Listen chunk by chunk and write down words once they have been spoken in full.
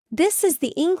This is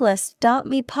the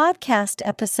Englist.me podcast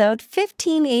episode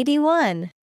 1581.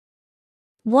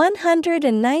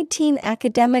 119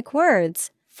 academic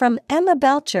words, from Emma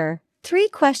Belcher, 3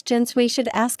 questions we should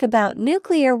ask about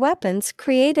nuclear weapons,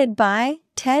 created by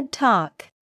TED Talk.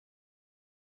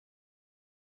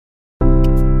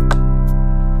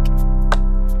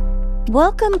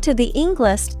 Welcome to the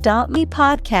Englist.me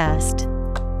podcast.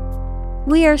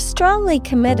 We are strongly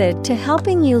committed to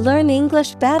helping you learn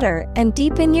English better and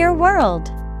deepen your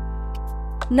world.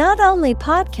 Not only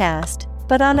podcast,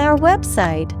 but on our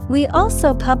website, we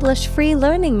also publish free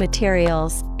learning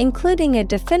materials, including a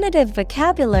definitive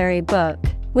vocabulary book,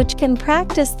 which can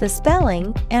practice the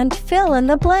spelling and fill in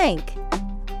the blank.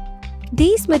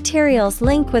 These materials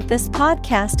link with this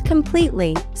podcast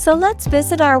completely, so let's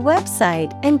visit our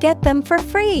website and get them for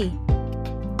free.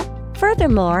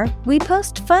 Furthermore, we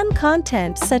post fun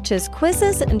content such as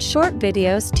quizzes and short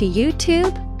videos to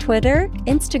YouTube, Twitter,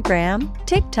 Instagram,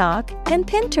 TikTok, and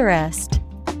Pinterest.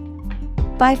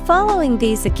 By following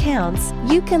these accounts,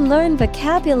 you can learn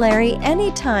vocabulary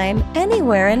anytime,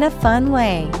 anywhere in a fun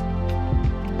way.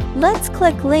 Let's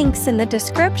click links in the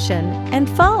description and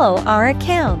follow our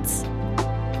accounts.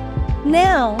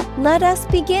 Now, let us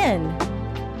begin.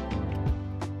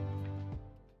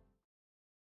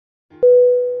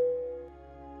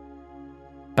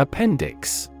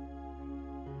 Appendix.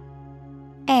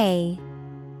 A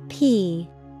P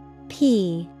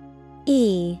P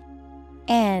E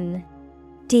N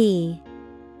D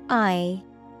I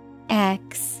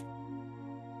X.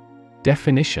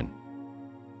 Definition.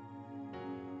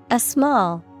 A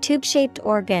small, tube-shaped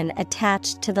organ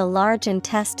attached to the large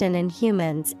intestine in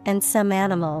humans and some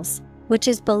animals, which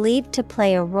is believed to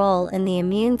play a role in the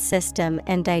immune system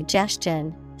and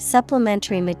digestion.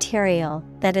 Supplementary material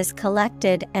that is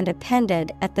collected and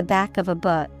appended at the back of a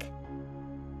book.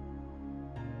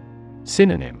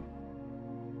 Synonym.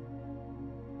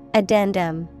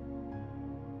 Addendum,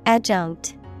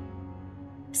 adjunct,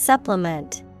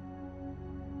 supplement.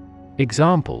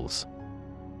 Examples.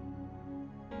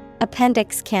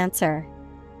 Appendix cancer.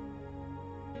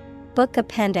 Book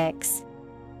appendix.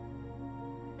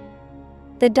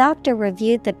 The doctor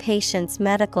reviewed the patient's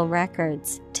medical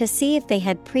records to see if they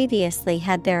had previously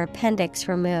had their appendix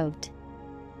removed.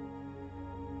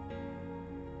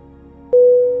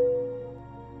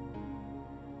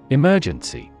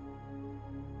 Emergency.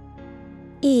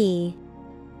 E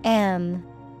M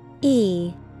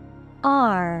E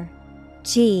R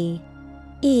G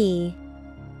E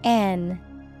N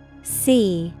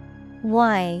C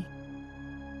Y.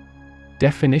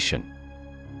 Definition.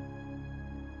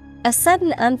 A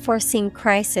sudden unforeseen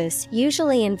crisis,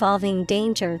 usually involving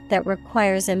danger that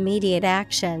requires immediate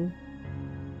action.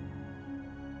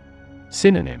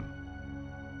 Synonym.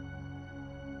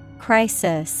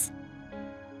 Crisis,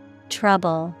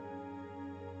 trouble,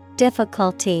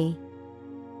 difficulty.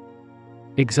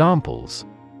 Examples.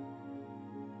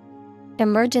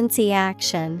 Emergency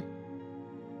action.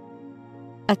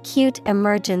 Acute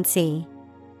emergency.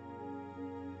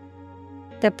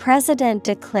 The president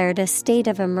declared a state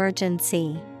of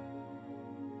emergency.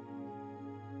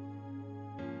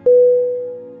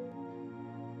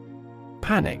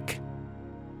 Panic.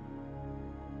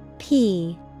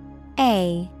 P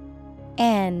A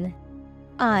N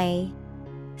I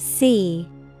C.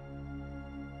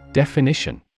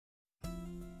 Definition.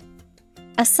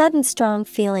 A sudden strong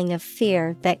feeling of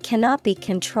fear that cannot be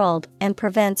controlled and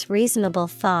prevents reasonable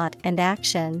thought and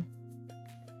action.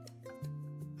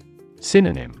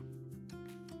 Synonym.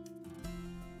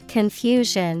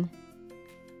 Confusion,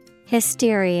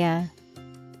 hysteria,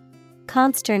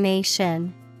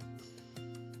 consternation.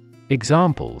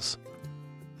 Examples.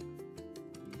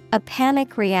 A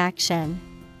panic reaction.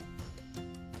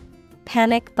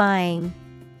 Panic buying.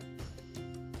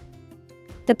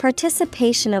 The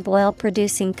participation of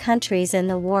oil-producing countries in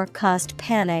the war caused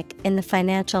panic in the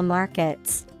financial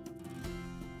markets.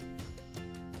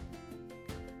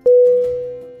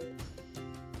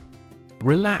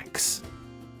 Relax.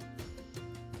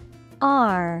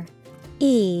 R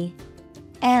E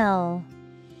L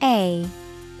A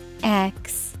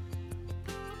X.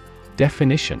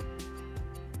 Definition.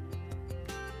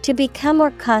 To become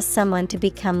or cause someone to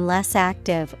become less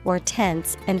active or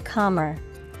tense and calmer.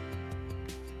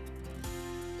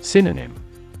 Synonym.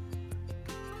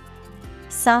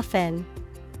 Soften,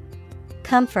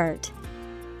 comfort,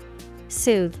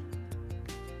 soothe.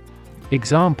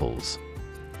 Examples.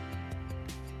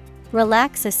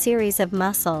 Relax a series of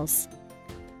muscles.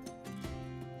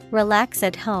 Relax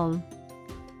at home.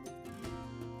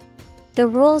 The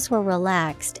rules were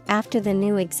relaxed after the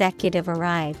new executive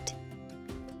arrived.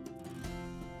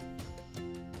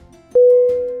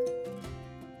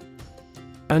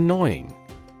 Annoying.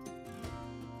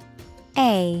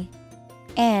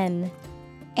 ANNOYING.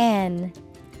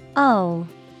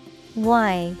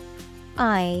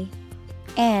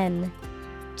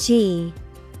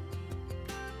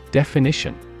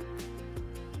 Definition.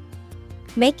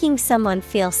 Making someone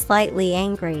feel slightly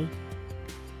angry.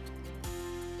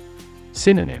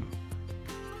 Synonym.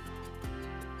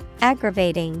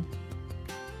 Aggravating,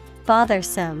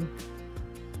 bothersome,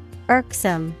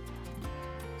 irksome.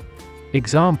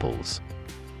 Examples.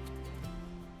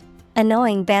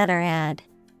 Annoying banner ad.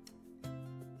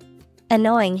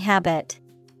 Annoying habit.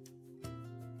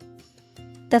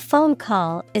 The phone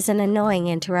call is an annoying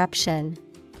interruption.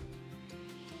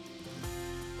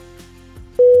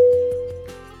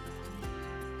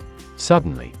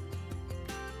 Suddenly.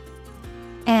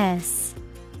 SUDDENLY.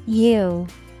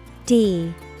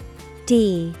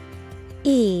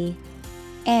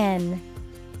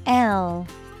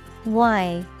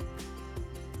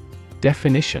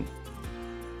 Definition.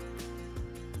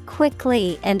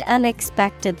 Quickly and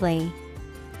unexpectedly.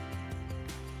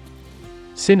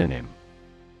 Synonym.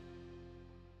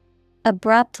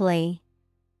 Abruptly,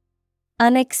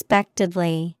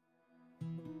 unexpectedly,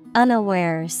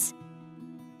 unawares.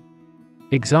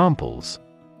 Examples.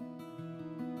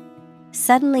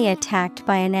 Suddenly attacked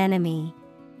by an enemy.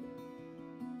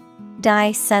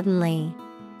 Die suddenly.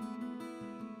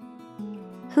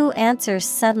 Who answers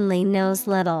suddenly knows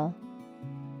little.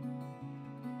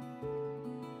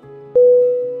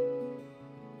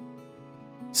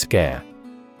 Scare.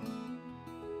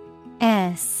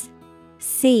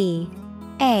 SCARE.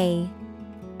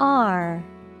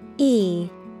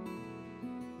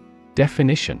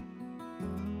 Definition.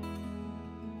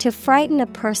 To frighten a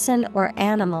person or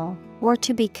animal, or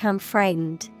to become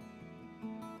frightened.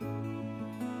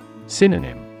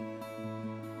 Synonym.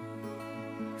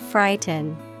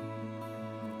 Frighten,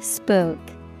 spook,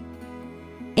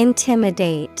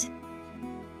 intimidate.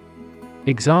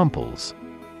 Examples.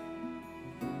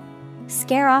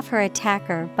 Scare off her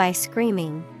attacker by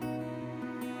screaming.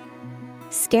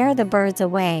 Scare the birds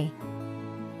away.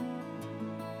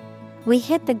 We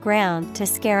hit the ground to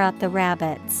scare out the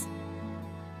rabbits.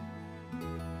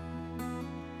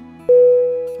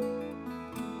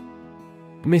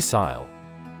 Missile.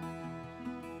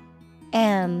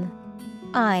 MISSILE.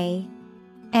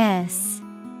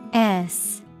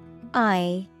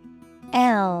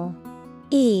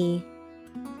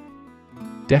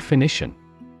 Definition.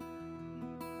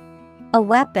 A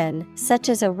weapon, such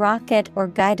as a rocket or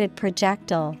guided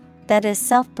projectile, that is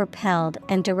self-propelled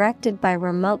and directed by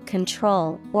remote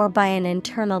control or by an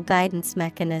internal guidance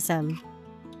mechanism.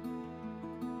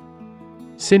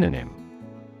 Synonym.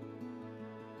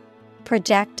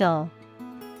 Projectile,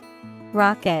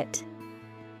 rocket,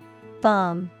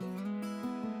 bomb.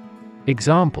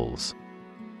 Examples.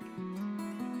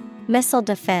 Missile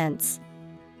defense.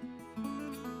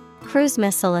 Cruise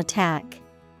missile attack.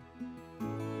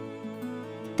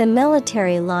 The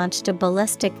military launched a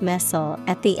ballistic missile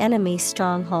at the enemy's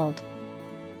stronghold.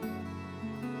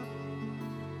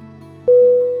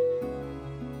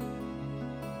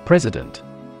 President.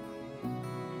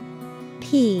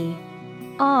 PRESIDENT.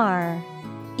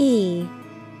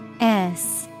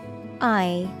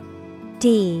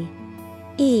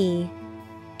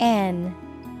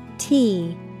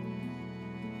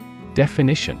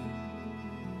 Definition.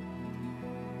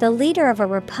 The leader of a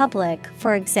republic,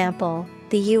 for example,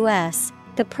 the U.S.,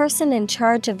 the person in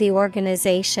charge of the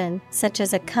organization, such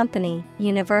as a company,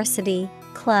 university,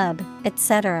 club,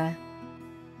 etc.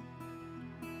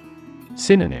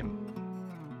 Synonym.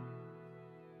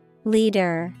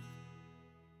 Leader,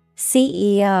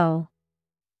 CEO,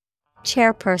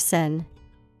 chairperson.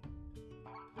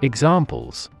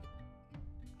 Examples.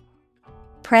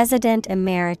 President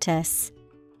Emeritus.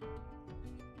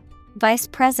 Vice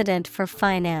President for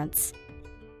Finance.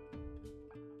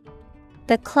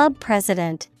 The club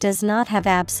president does not have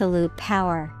absolute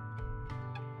power.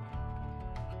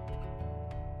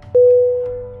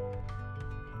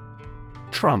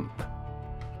 Trump.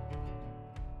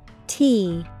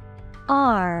 TRUMP.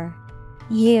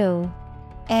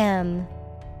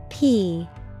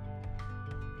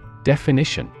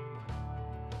 Definition.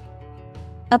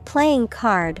 A playing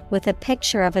card with a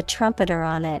picture of a trumpeter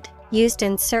on it, used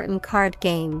in certain card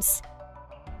games.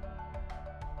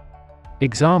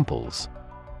 Examples.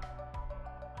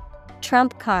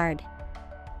 Trump card.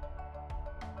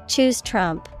 Choose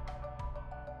Trump.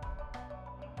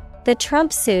 The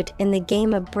trump suit in the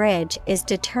game of bridge is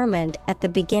determined at the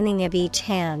beginning of each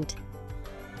hand.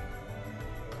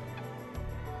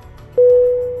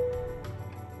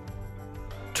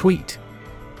 Tweet.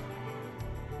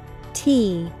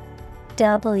 TWEET.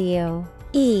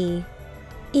 W-E-E-T.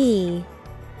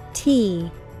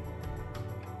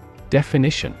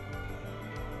 Definition: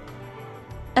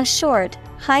 A short,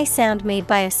 high sound made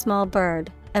by a small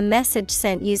bird, a message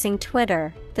sent using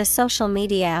Twitter, the social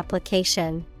media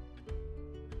application.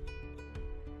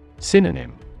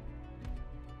 Synonym: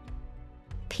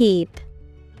 Peep,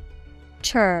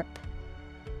 chirp,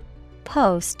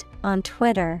 post on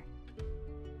Twitter.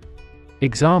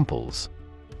 Examples: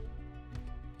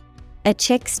 A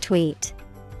chick's tweet.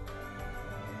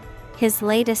 His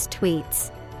latest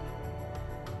tweets.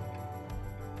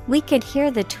 We could hear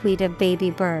the tweet of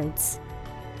baby birds.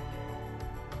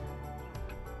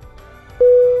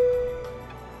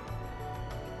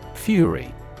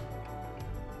 Fury.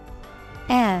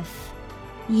 F-U-R-Y.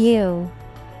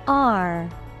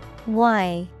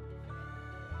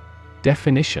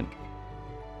 Definition: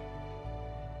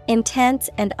 Intense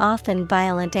and often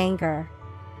violent anger.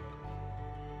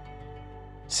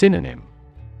 Synonym: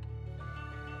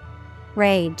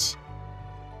 Rage,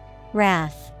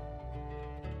 wrath,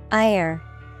 ire.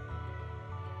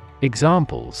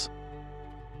 Examples: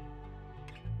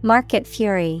 Market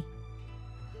fury.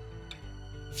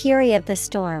 Fury of the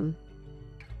storm.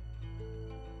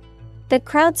 The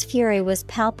crowd's fury was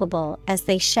palpable as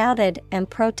they shouted and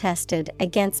protested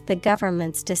against the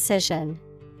government's decision.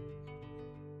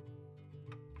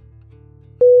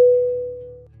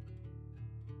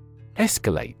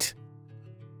 Escalate.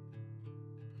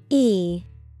 E-S-C-A-L-A-T-E.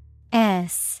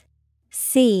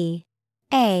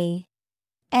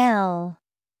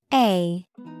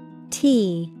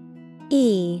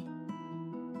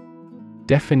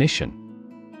 Definition: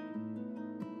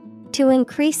 To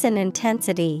increase in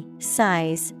intensity,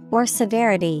 size, or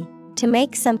severity, to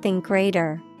make something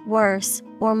greater, worse,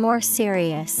 or more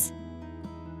serious.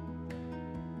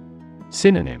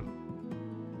 Synonym: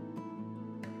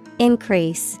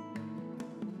 Increase,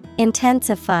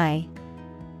 intensify,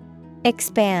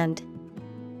 expand.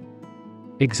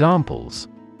 Examples: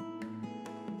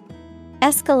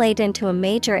 Escalate into a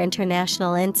major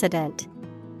international incident.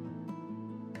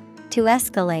 To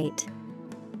escalate.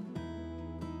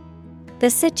 The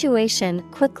situation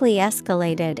quickly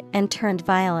escalated and turned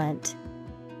violent.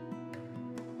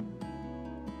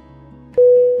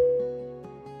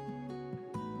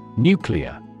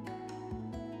 Nuclear.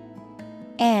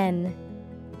 N-U-C-L-E-A-R.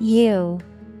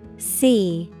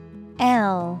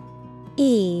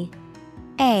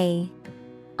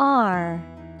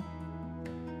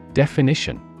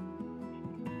 Definition: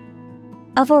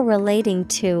 Of or relating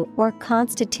to or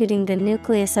constituting the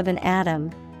nucleus of an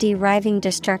atom, deriving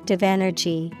destructive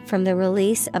energy from the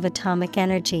release of atomic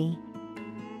energy.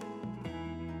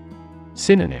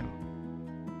 Synonym: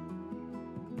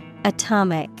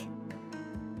 Atomic.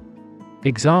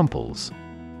 Examples: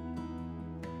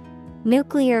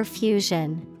 Nuclear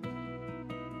fusion.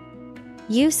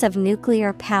 Use of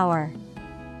nuclear power.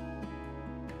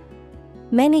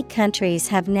 Many countries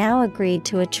have now agreed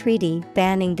to a treaty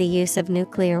banning the use of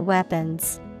nuclear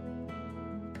weapons.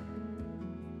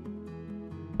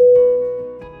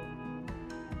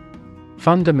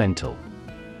 Fundamental.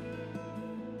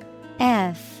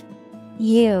 F-U-N-D-A-M-E-N-T-A-L.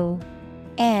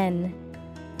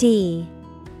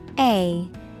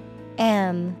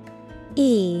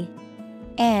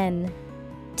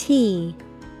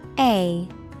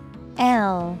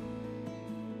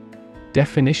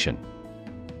 Definition: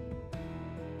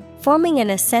 Forming an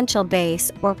essential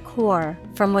base or core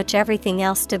from which everything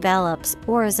else develops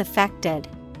or is affected.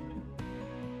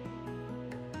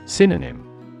 Synonym: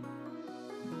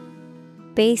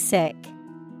 Basic,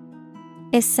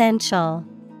 essential,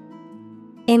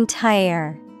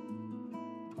 entire.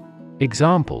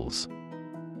 Examples: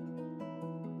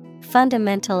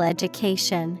 Fundamental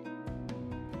education.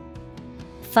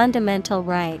 Fundamental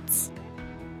rights.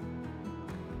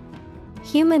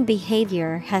 Human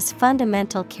behavior has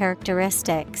fundamental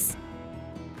characteristics.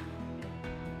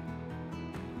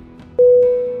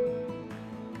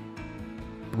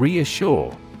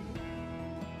 Reassure.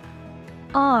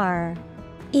 R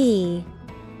E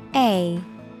A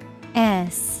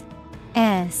S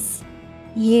S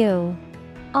U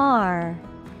R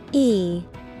E.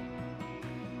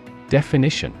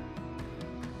 Definition: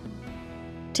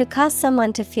 To cause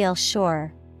someone to feel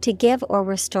sure, to give or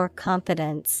restore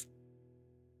confidence.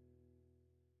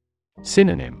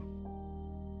 Synonym: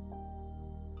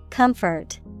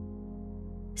 Comfort,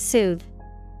 soothe,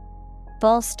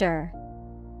 bolster.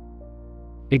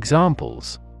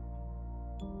 Examples: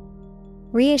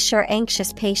 Reassure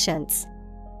anxious patients.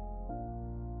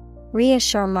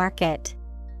 Reassure market.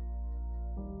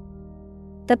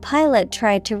 The pilot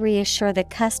tried to reassure the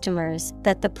customers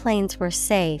that the planes were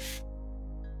safe.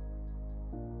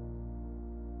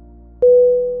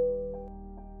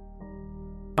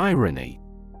 Irony.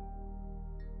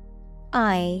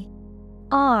 IRONY.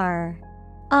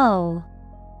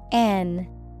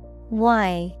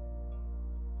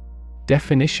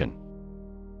 Definition.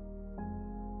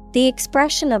 The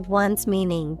expression of one's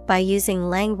meaning by using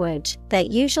language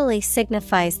that usually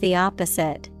signifies the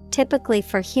opposite, typically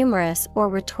for humorous or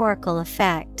rhetorical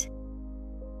effect.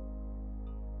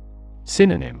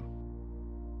 Synonym.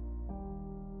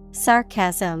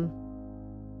 Sarcasm,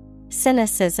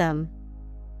 cynicism,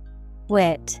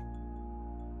 wit.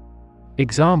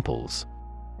 Examples.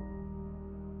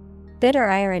 Bitter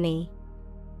irony,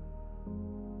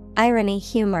 irony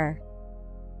humor.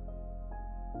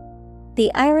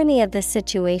 The irony of the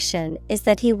situation is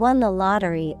that he won the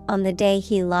lottery on the day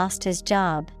he lost his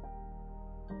job.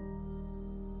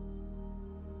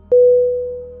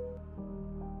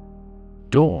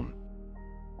 Dawn.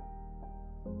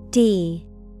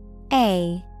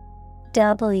 DAWN.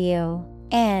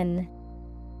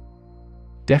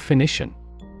 Definition.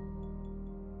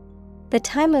 The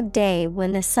time of day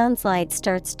when the sun's light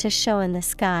starts to show in the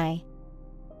sky.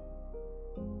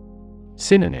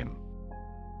 Synonym.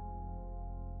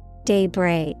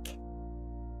 Daybreak,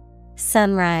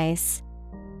 sunrise,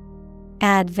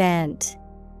 advent.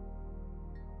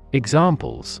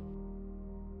 Examples.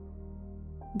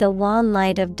 The wan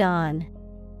light of dawn,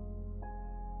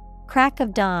 crack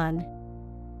of dawn.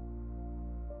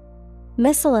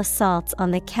 Missile assaults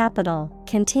on the capital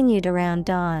continued around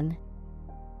dawn.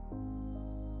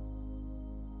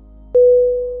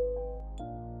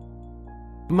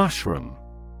 Mushroom.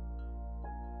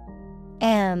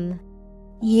 MUSHROOM.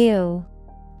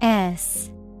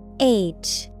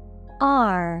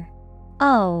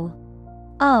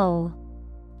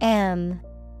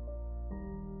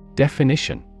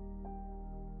 Definition.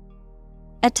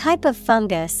 A type of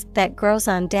fungus that grows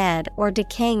on dead or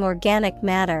decaying organic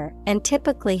matter and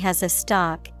typically has a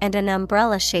stalk and an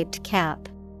umbrella-shaped cap.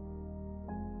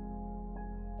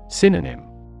 Synonym.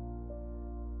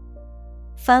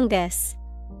 Fungus,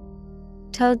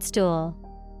 toadstool.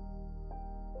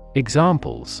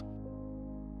 Examples.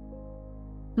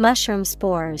 Mushroom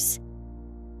spores,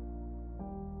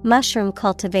 mushroom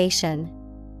cultivation.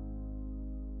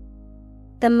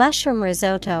 The mushroom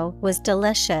risotto was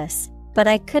delicious, but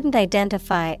I couldn't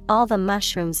identify all the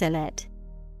mushrooms in it.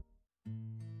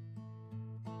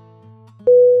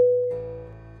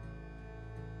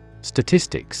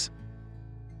 Statistics.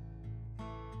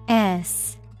 STATISTICS.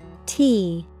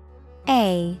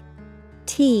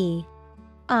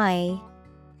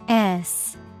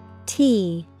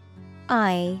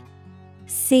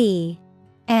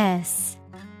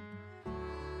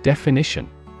 Definition.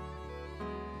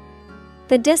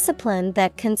 The discipline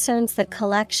that concerns the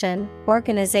collection,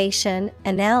 organization,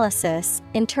 analysis,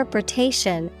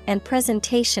 interpretation, and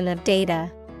presentation of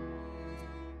data.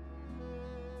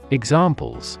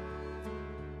 Examples.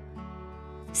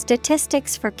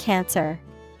 Statistics for cancer.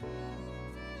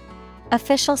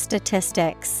 Official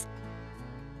statistics.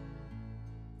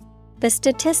 The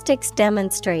statistics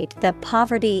demonstrate that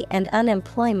poverty and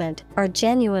unemployment are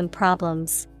genuine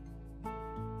problems.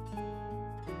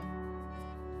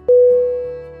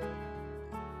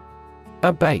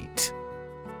 Abate.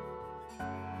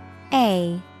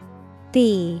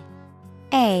 ABATE.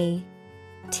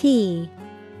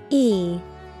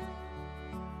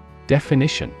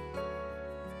 Definition.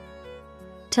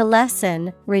 To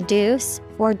lessen, reduce,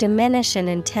 or diminish in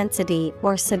intensity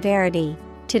or severity,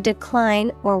 to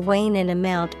decline or wane in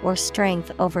amount or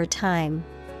strength over time.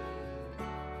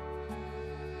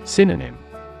 Synonym.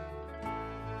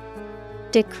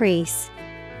 Decrease,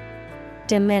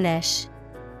 diminish,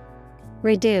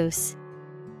 reduce.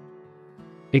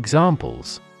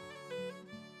 Examples.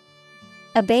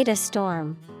 Abate a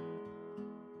storm.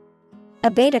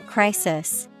 Abate a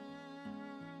crisis.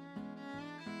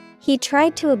 He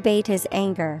tried to abate his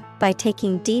anger by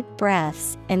taking deep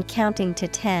breaths and counting to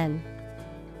 10.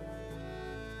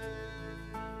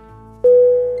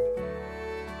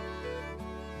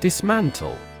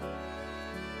 Dismantle.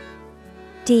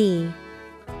 DISMANTLE.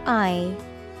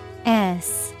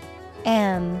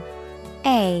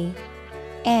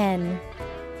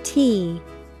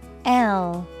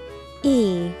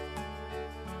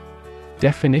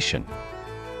 Definition.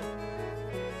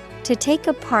 To take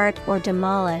apart or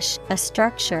demolish a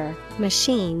structure,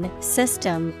 machine,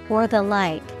 system, or the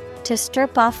like, to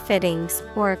strip off fittings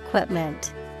or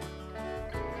equipment.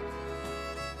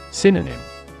 Synonym.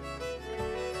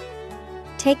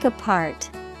 Take apart,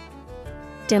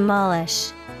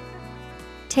 demolish,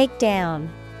 take down.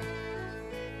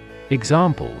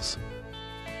 Examples.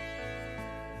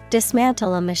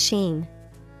 Dismantle a machine.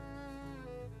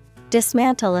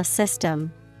 Dismantle a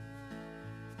system.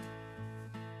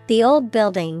 The old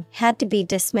building had to be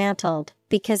dismantled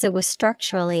because it was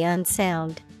structurally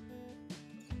unsound.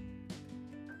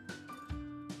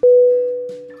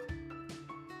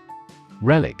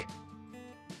 Relic.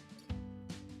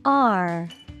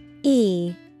 R-E-L-I-C.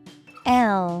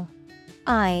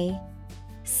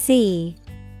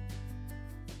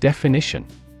 Definition: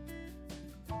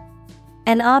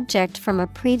 an object from a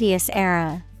previous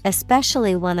era,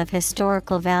 especially one of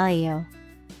historical value.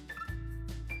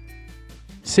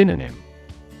 Synonym: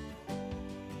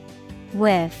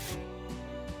 With,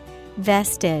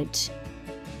 vestige,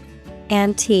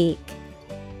 antique.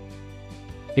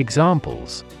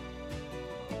 Examples: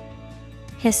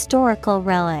 historical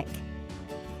relic,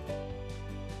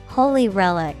 holy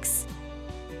relics.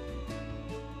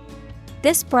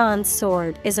 This bronze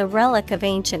sword is a relic of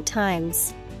ancient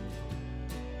times.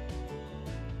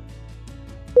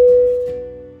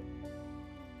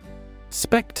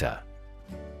 Spectre.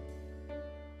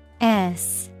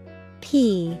 S-P-E-C-T-E-R.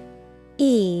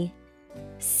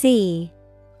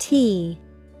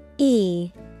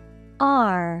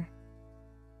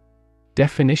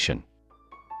 Definition: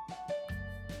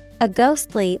 a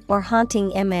ghostly or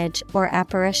haunting image or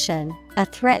apparition, a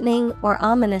threatening or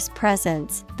ominous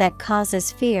presence that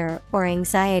causes fear or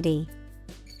anxiety.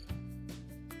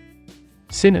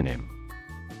 Synonym: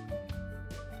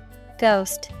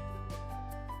 ghost,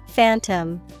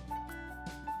 phantom,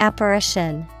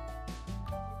 apparition.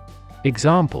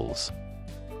 Examples: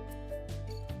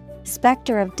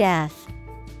 specter of death,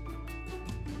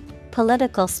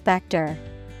 political specter.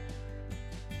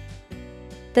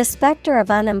 The specter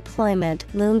of unemployment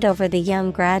loomed over the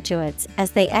young graduates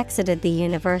as they exited the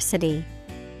university.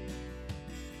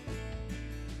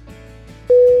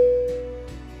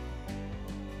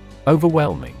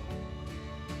 Overwhelming.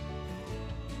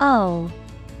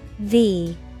 O-V-E-R-W-H-E-L-M-I-N-G.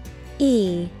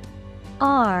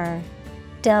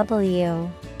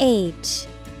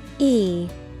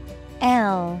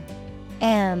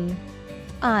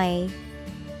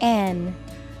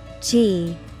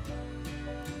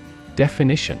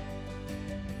 Definition: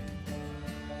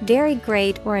 very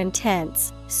great or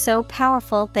intense, so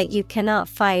powerful that you cannot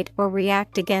fight or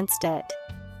react against it.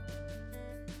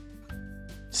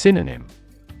 Synonym: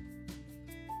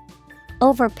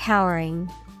 overpowering,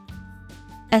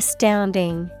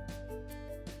 astounding,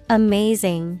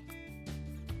 amazing.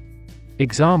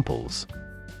 Examples: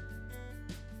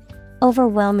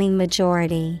 overwhelming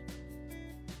majority,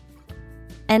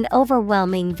 an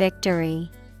overwhelming victory.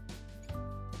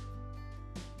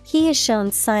 He has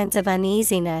shown signs of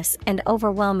uneasiness and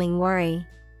overwhelming worry.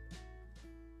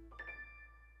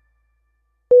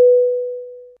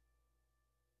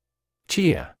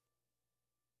 Cheer.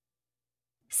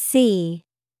 C-H-E-E-R.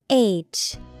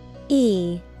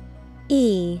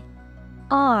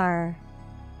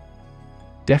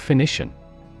 Definition: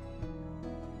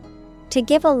 to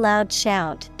give a loud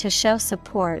shout to show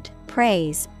support,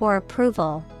 praise, or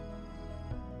approval.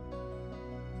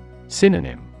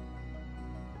 Synonym: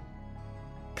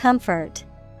 comfort,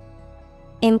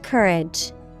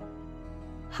 encourage,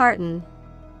 hearten.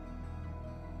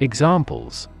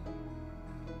 Examples: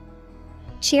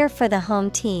 cheer for the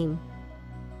home team,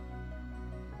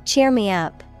 cheer me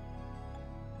up.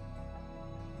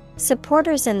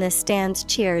 Supporters in the stands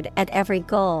cheered at every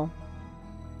goal.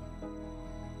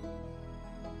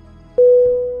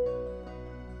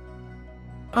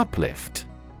 Uplift.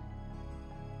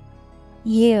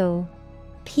 U-P-L-I-F-T.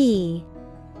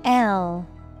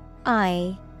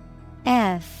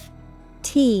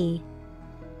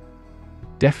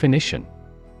 Definition: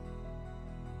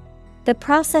 the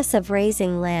process of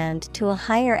raising land to a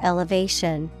higher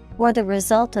elevation, or the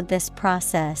result of this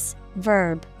process.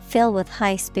 Verb, fill with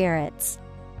high spirits.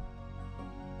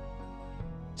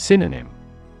 Synonym: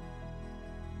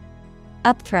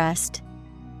 upthrust,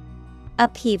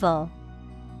 upheaval.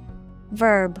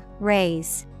 Verb,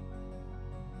 raise.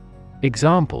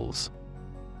 Examples: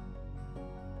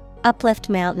 uplift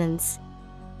mountains,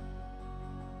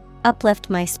 uplift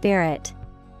my spirit.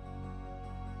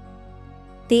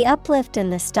 The uplift in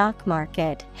the stock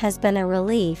market has been a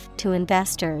relief to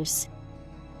investors.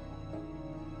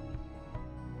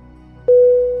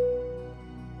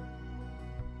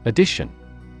 Addition.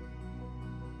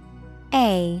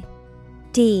 A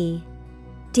D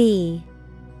D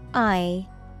I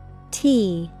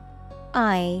T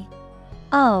I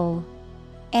O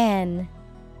N.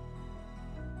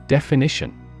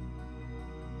 Definition: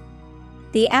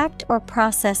 the act or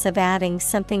process of adding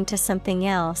something to something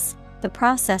else, the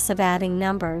process of adding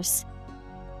numbers.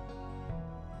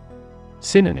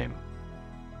 Synonym: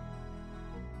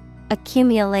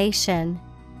 accumulation,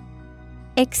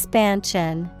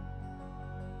 expansion,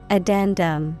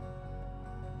 Addendum.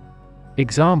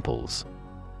 Examples: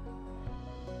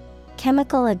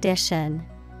 Chemical addition.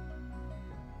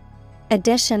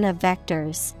 Addition of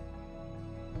vectors.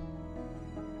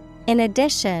 In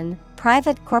addition,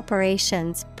 private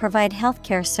corporations provide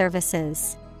healthcare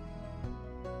services.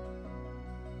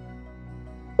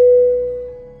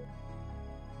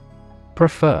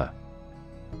 Prefer.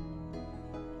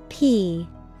 P-R-E-F-E-R.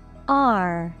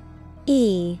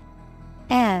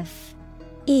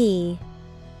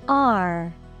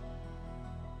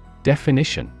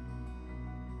 Definition: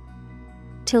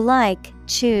 To like,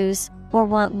 choose, or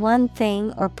want one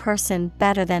thing or person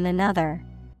better than another.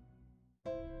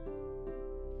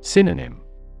 Synonym: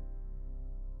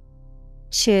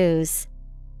 Choose,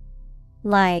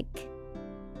 like,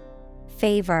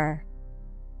 favor.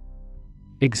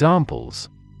 Examples: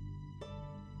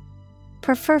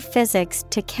 Prefer physics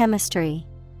to chemistry.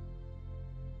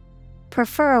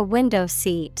 Prefer a window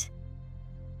seat.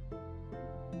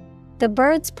 The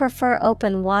birds prefer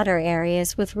open water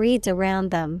areas with reeds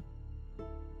around them.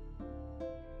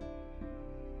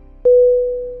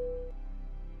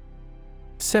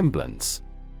 Semblance.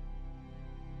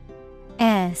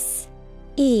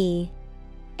 S-E-M-B-L-A-N-C-E.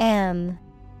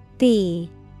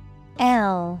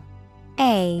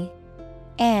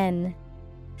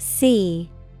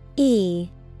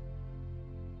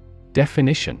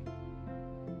 Definition: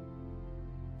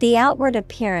 The outward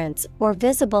appearance or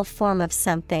visible form of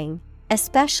something,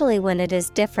 especially when it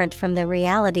is different from the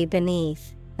reality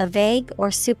beneath, a vague or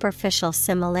superficial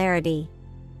similarity.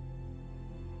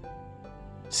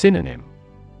 Synonym: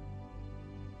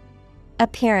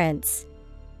 Appearance,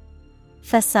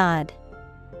 facade,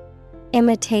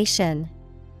 imitation.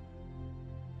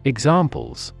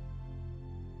 Examples: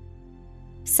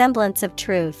 Semblance of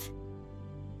truth.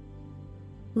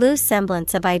 Lose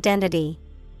semblance of identity.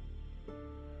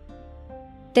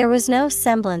 There was no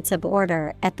semblance of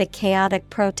order at the chaotic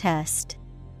protest.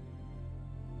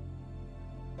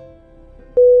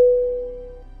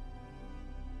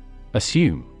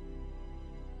 Assume.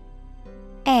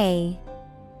 A-S-S-U-M-E.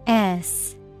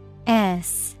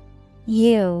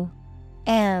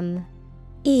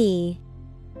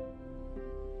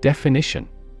 Definition: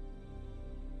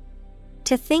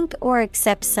 To think or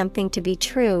accept something to be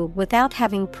true without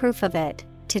having proof of it,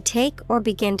 to take or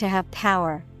begin to have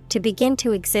power, to begin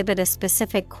to exhibit a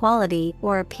specific quality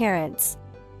or appearance.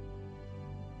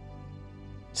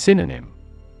 Synonym: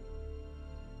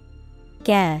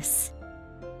 Guess,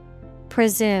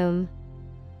 presume,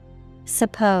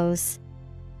 suppose.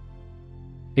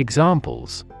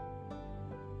 Examples: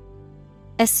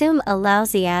 Assume a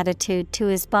lousy attitude to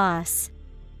his boss.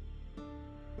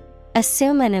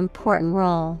 Assume an important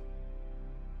role.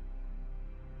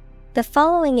 The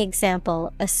following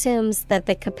example assumes that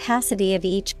the capacity of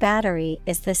each battery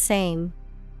is the same.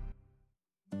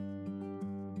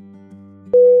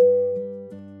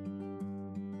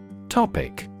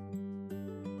 Topic.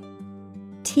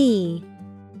 T-O-P-I-C.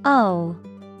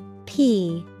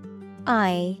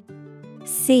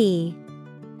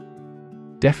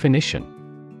 Definition: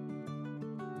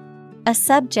 A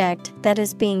subject that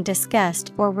is being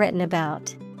discussed or written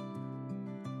about.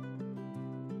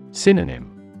 Synonym: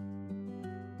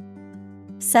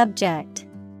 Subject,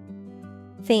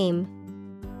 theme,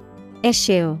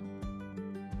 issue.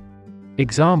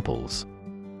 Examples: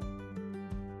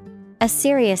 A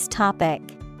serious topic.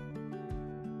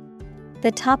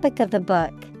 The topic of the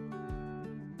book.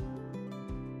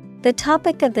 The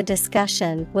topic of the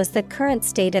discussion was the current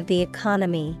state of the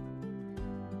economy.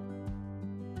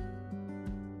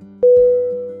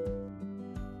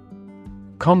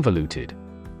 Convoluted.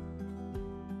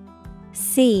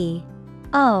 C-O-N-V-O-L-U-T-E-D.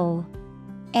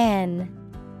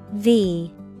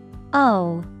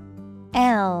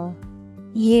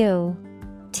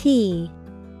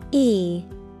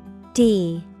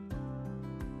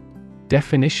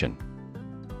 Definition: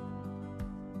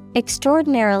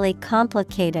 Extraordinarily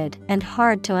complicated and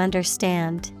hard to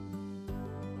understand.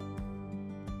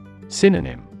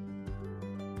 Synonym: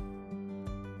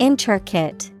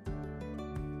 Intricate,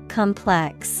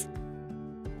 complex,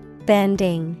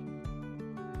 bending.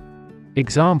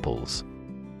 Examples: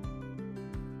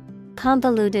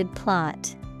 Convoluted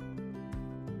plot.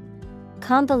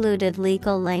 Convoluted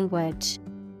legal language.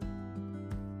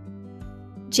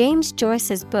 James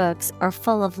Joyce's books are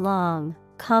full of long,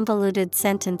 convoluted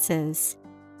sentences.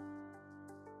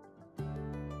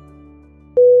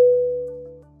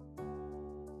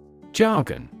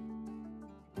 Jargon.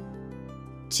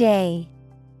 J-A-R-G-O-N.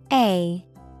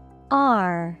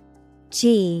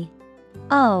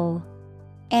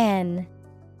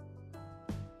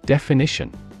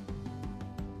 Definition: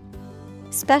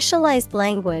 specialized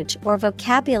language or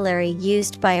vocabulary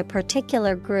used by a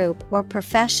particular group or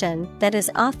profession that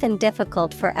is often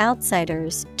difficult for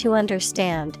outsiders to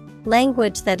understand.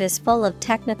 Language that is full of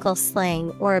technical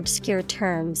slang or obscure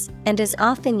terms and is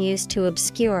often used to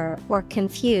obscure or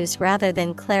confuse rather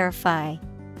than clarify.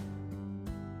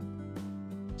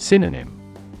 Synonym: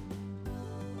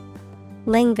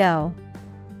 Lingo,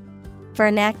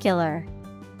 vernacular,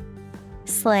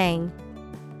 slang.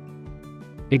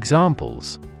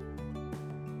 Examples: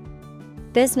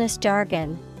 Business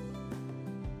jargon,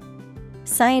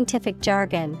 scientific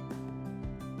jargon.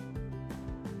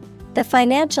 The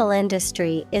financial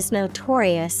industry is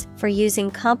notorious for using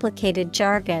complicated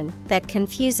jargon that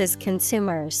confuses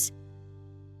consumers.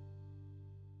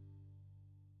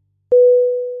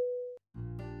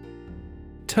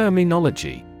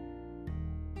 Terminology.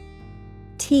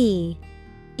 T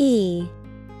E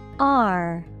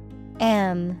R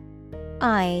M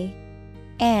I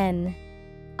N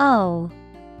O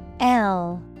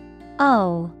L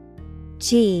O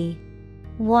G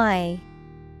Y.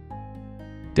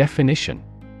 Definition: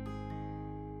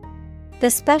 The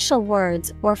special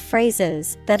words or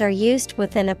phrases that are used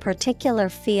within a particular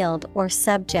field or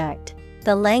subject,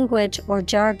 the language or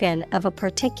jargon of a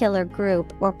particular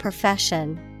group or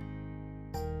profession.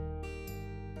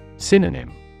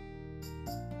 Synonym: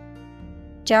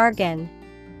 Jargon,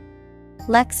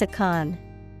 lexicon,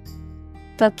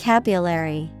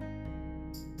 vocabulary.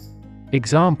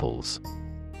 Examples: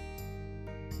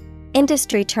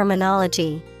 Industry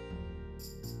terminology,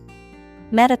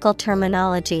 medical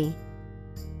terminology.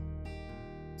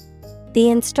 The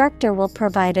instructor will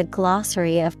provide a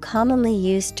glossary of commonly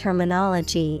used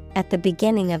terminology at the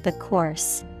beginning of the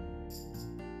course.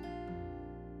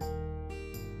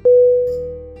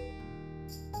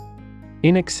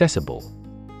 Inaccessible.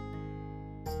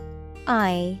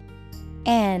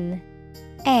 INACCESSIBLE.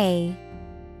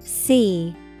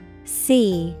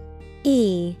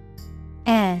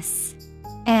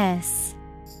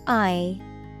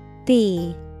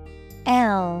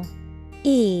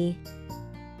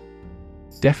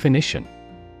 Definition: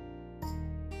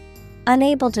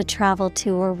 Unable to travel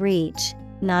to or reach,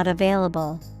 not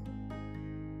available.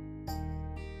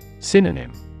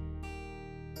 Synonym: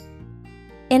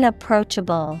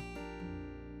 Inapproachable,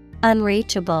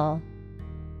 unreachable,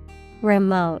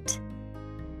 remote.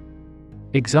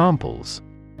 Examples: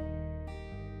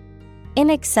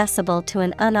 Inaccessible to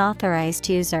an unauthorized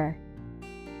user.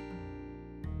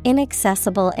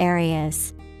 Inaccessible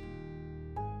areas.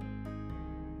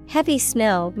 Heavy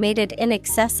snow made it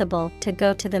inaccessible to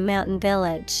go to the mountain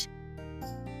village.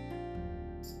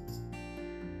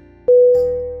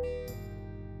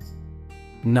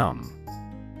 Numb.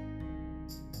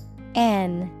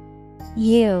 N-U-M-B.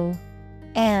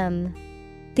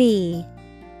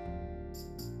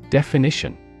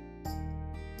 Definition: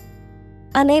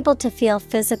 Unable to feel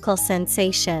physical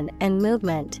sensation and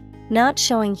movement, not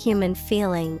showing human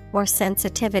feeling or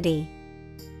sensitivity.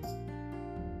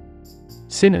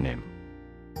 Synonym: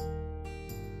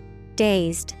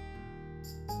 Dazed,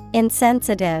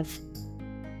 insensitive,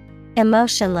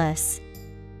 emotionless.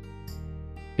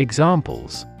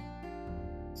 Examples: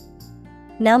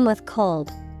 Numb with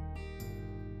cold.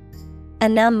 A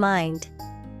numb mind.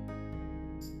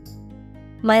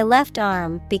 My left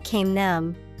arm became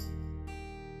numb.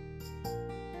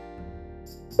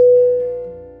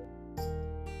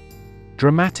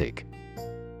 Dramatic.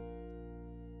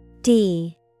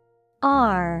 D-R-A-M-A-T-I-C.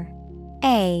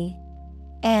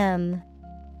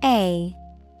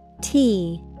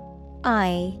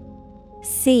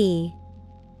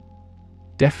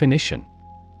 Definition: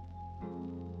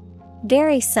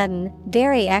 Very sudden,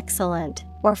 very excellent,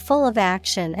 or full of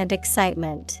action and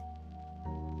excitement.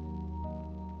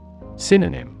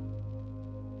 Synonym: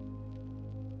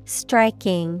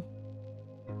 Striking,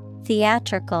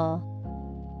 theatrical,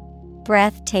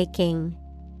 breathtaking.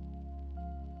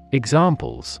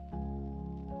 Examples: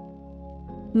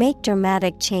 Make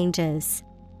dramatic changes.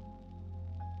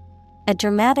 A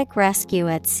dramatic rescue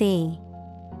at sea.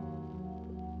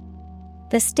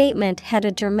 The statement had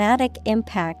a dramatic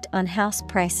impact on house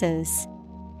prices.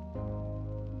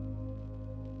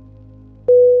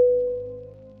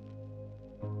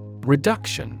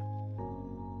 Reduction.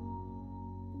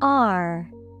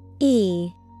 R-E-D-U-C-T-I-O-N.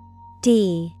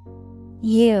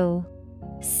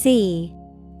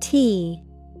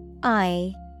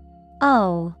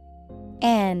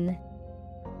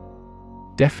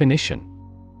 Definition: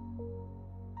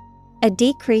 A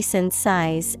decrease in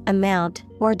size, amount,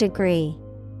 or degree.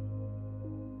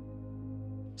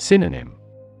 Synonym: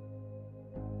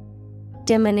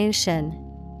 Diminution,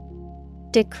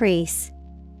 decrease,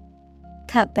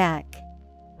 cut back.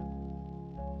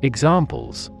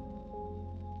 Examples: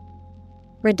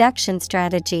 Reduction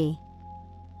strategy.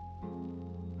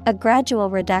 A gradual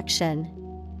reduction.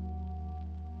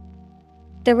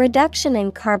 The reduction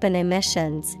in carbon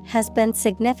emissions has been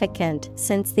significant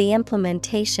since the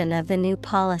implementation of the new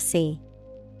policy.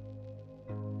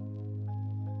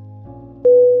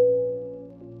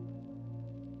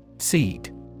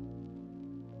 Seed.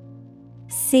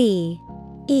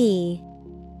 C-E-D-E.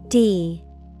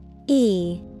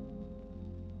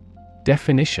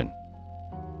 Definition: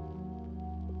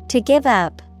 To give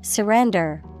up,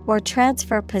 surrender, or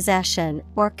transfer possession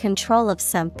or control of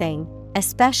something,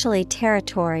 especially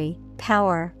territory,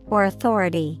 power, or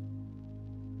authority.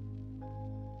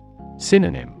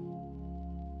 Synonym: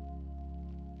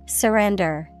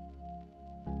 Surrender,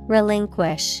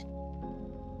 relinquish,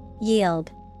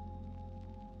 yield.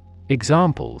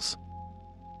 Examples: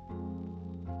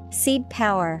 Cede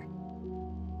power.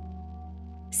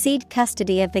 Cede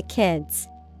custody of the kids.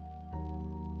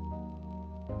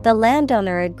 The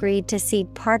landowner agreed to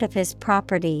cede part of his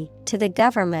property to the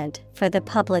government for the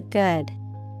public good.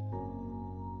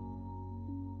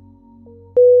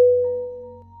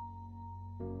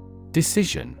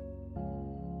 Decision.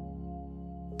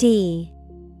 D-E-C-I-S-I-O-N.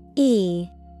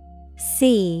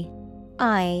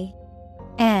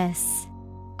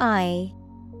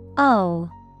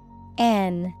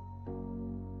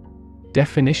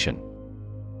 Definition: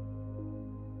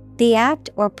 The act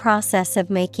or process of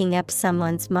making up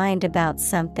someone's mind about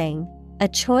something, a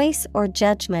choice or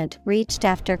judgment reached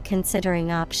after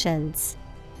considering options.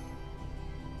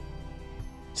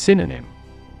 Synonym: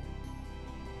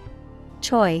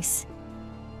 Choice,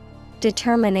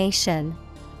 determination,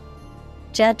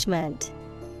 judgment.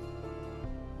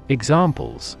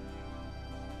 Examples: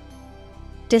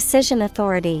 Decision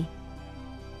authority.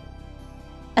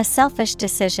 A selfish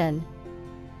decision.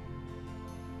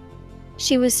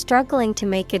 She was struggling to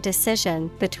make a decision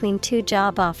between two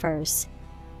job offers.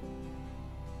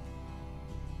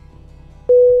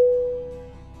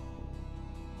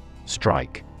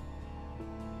 Strike.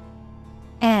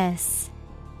 S-T-R-I-K-E.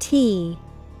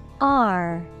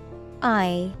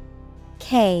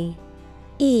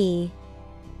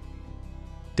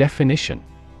 Definition: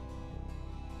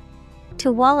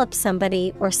 To wallop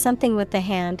somebody or something with the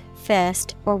hand,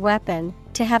 fist, or weapon,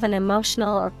 to have an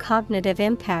emotional or cognitive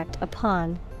impact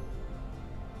upon.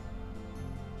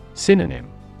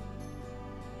 Synonym: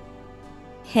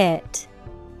 Hit,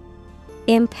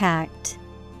 impact,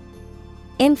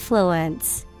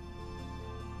 influence.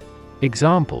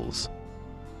 Examples: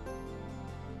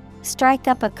 Strike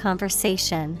up a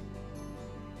conversation.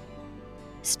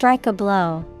 Strike a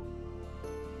blow.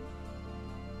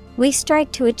 We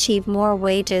strike to achieve more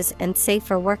wages and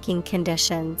safer working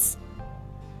conditions.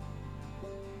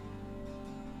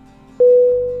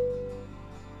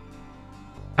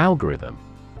 Algorithm.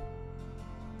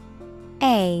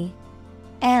 A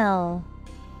L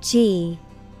G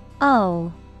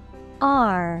O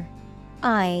R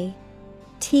I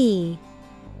T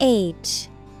H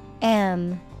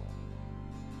M.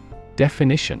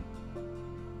 Definition: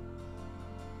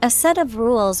 A set of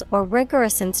rules or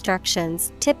rigorous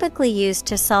instructions typically used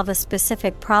to solve a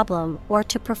specific problem or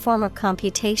to perform a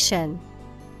computation.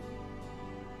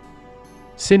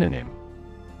 Synonym: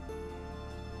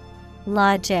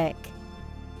 Logic,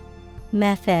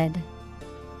 method,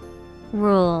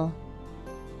 rule.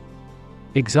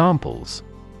 Examples: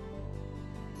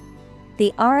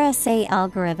 The RSA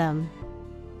algorithm.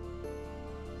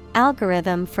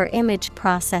 Algorithm for image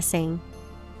processing.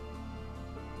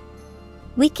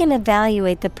 We can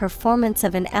evaluate the performance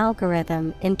of an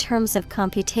algorithm in terms of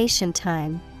computation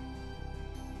time.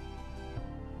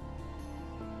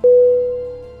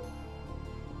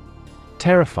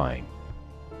 Terrifying.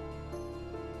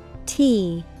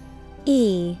 T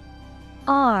E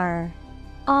R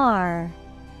R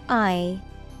I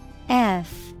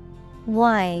F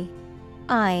Y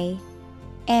I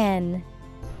N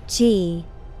G.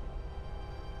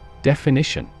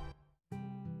 Definition: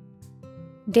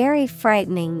 Very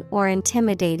frightening or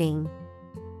intimidating.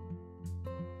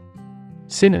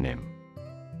 Synonym: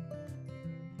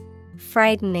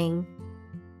 Frightening,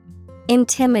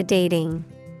 intimidating,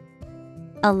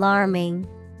 alarming.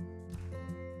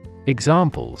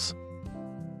 Examples: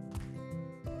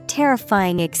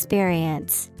 Terrifying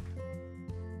experience.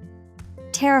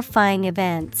 Terrifying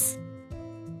events.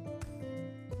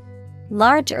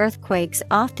 Large earthquakes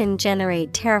often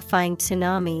generate terrifying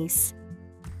tsunamis.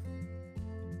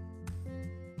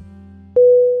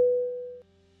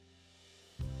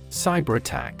 Cyber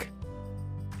attack.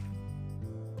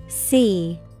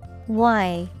 C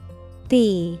Y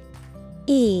B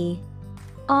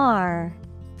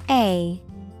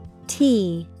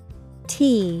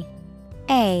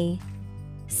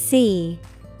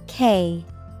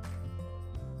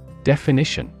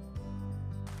Definition: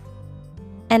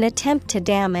 an attempt to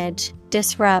damage,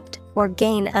 disrupt, or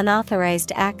gain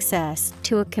unauthorized access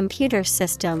to a computer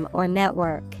system or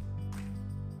network.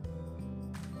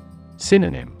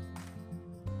 Synonym: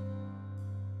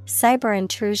 Cyber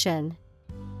intrusion,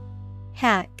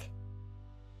 hack,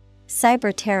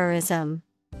 cyber terrorism.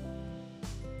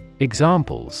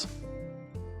 Examples: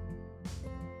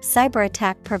 Cyber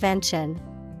attack prevention,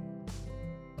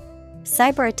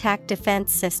 cyber attack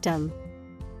defense system.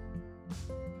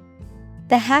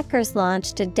 The hackers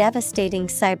launched a devastating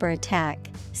cyber attack,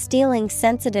 stealing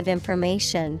sensitive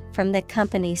information from the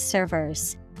company's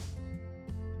servers.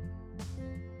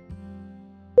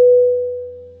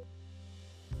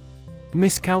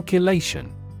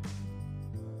 Miscalculation. Miscalculation.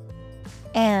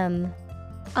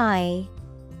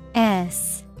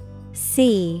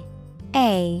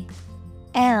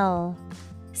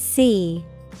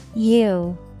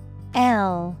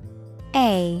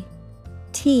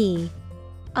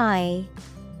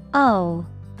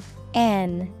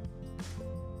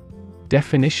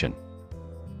 Definition: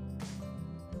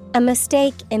 a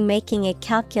mistake in making a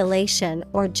calculation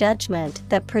or judgment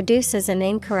that produces an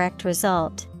incorrect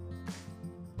result.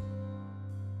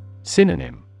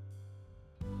 Synonym: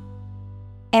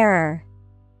 Error,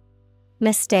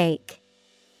 mistake,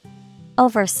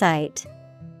 oversight.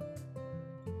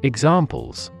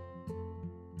 Examples: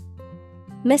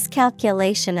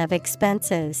 Miscalculation of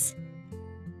expenses,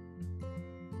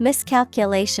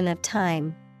 miscalculation of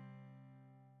time.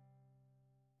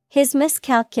 His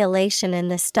miscalculation in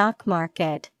the stock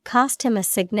market cost him a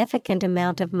significant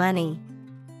amount of money.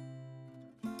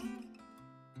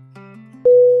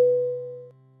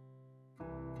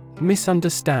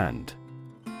 Misunderstand.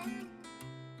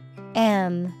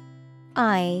 Misunderstand.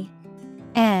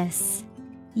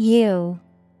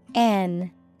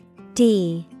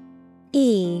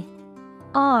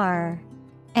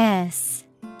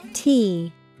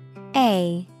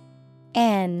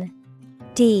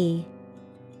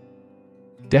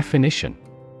 Definition: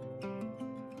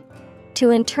 to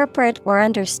interpret or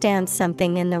understand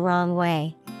something in the wrong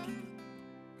way.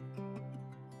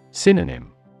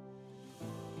 Synonym: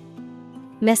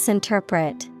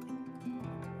 Misinterpret,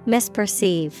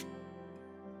 misperceive,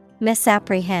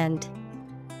 misapprehend.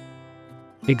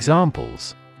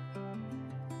 Examples: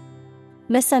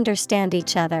 misunderstand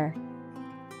each other,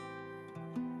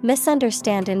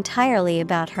 misunderstand entirely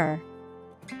about her.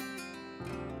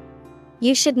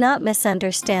 You should not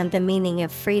misunderstand the meaning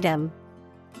of freedom.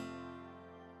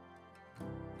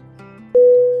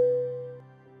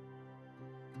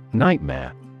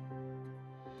 Nightmare.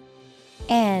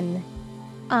 Nightmare.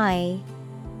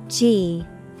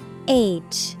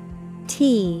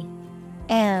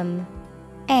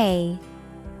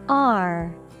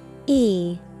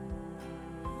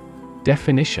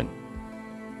 Definition: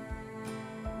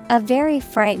 a very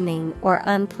frightening or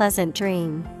unpleasant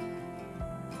dream.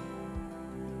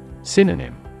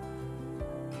 Synonym: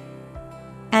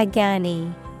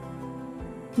 agony,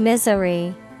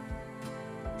 misery,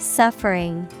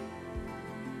 suffering.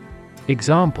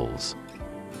 Examples: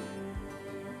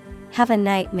 have a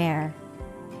nightmare,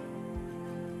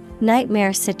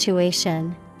 nightmare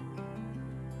situation.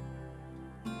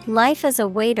 Life as a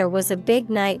waiter was a big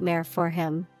nightmare for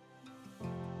him.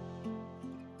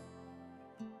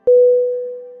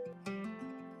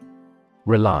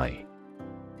 Rely.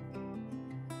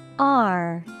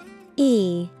 R-E-L-Y.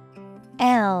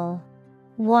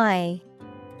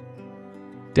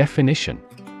 Definition: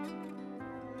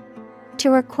 to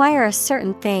require a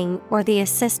certain thing or the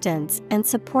assistance and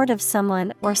support of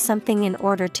someone or something in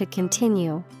order to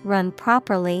continue, run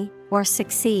properly, or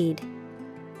succeed.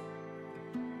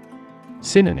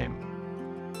 Synonym: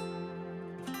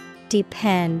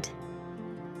 depend,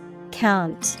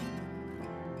 count,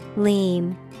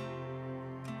 lean.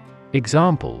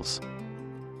 Examples: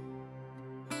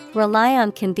 rely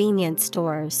on convenience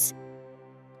stores,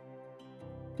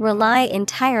 rely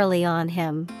entirely on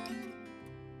him.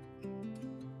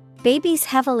 Babies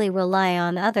heavily rely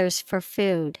on others for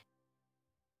food.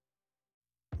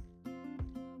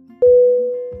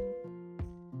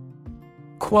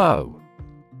 Quo.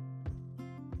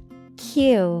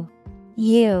 Q-U-O.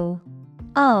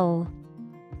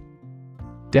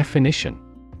 Definition: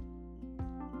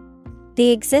 the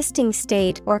existing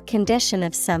state or condition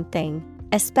of something,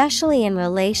 especially in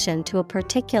relation to a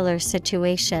particular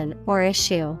situation or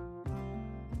issue.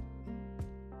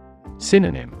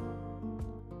 Synonym: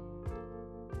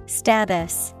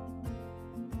 status,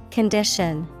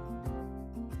 condition,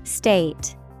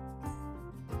 state.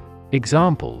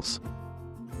 Examples: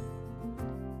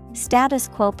 Status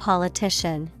quo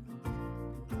politician,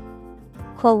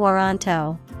 quo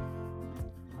warranto.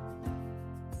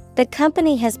 The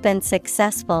company has been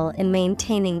successful in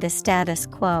maintaining the status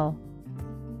quo.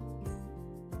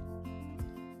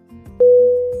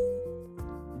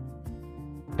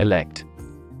 Elect.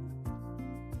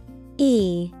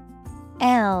 E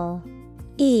L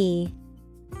E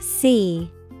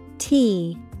C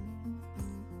T.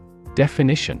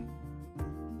 Definition: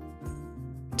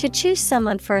 To choose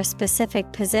someone for a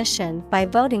specific position by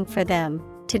voting for them,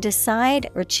 to decide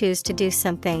or choose to do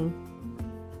something.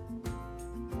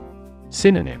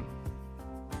 Synonym: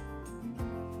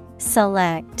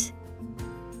 Select,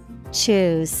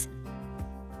 choose,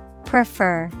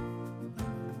 prefer.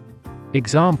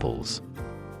 Examples: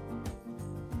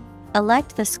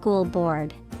 Elect the school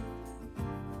board.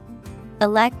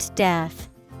 Elect death.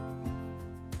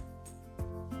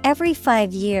 Every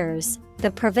 5 years,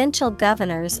 the provincial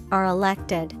governors are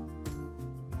elected.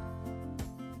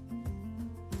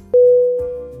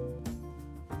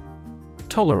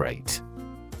 Tolerate.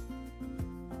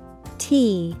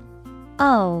 T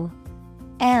O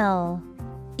L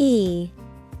E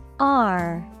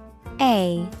R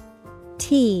A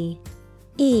T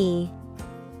E.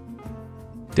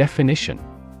 Definition: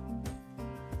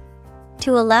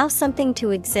 To allow something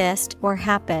to exist or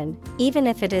happen, even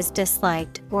if it is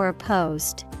disliked or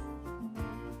opposed.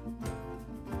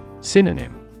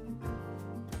 Synonym: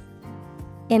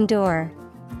 Endure,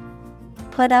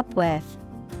 put up with,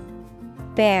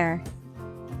 bear.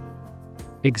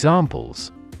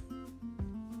 Examples: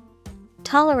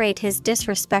 Tolerate his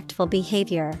disrespectful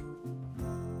behavior.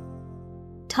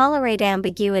 Tolerate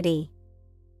ambiguity.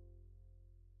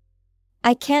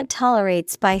 I can't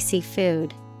tolerate spicy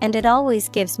food, and it always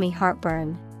gives me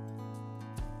heartburn.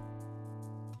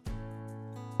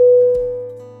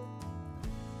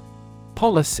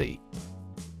 Policy.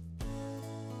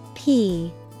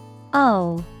 P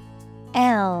O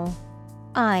L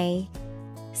I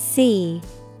C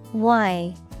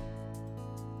Y.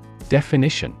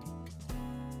 Definition: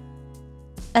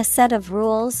 A set of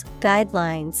rules,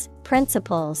 guidelines,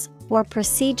 principles, or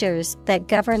procedures that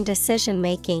govern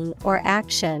decision-making or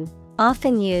action,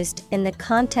 often used in the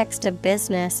context of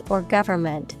business or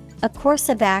government, a course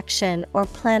of action or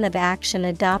plan of action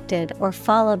adopted or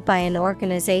followed by an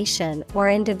organization or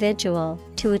individual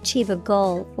to achieve a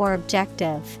goal or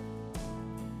objective.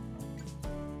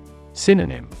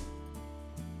 Synonym: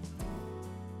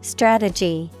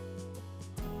 Strategy,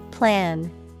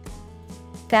 plan,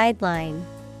 guideline.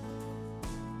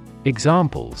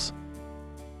 Examples: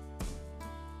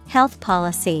 Health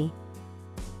policy,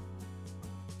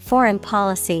 foreign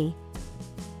policy.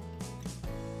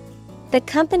 The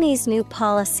company's new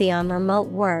policy on remote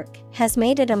work has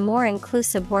made it a more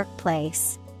inclusive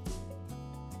workplace.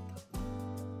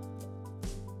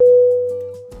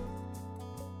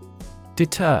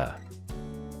 Deter.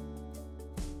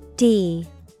 D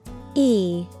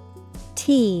E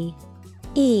T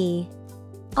E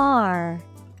R.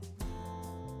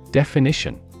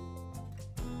 Definition: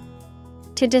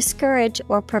 To discourage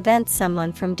or prevent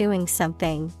someone from doing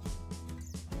something.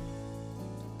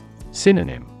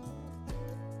 Synonym: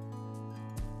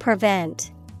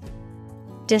 Prevent,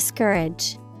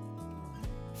 discourage,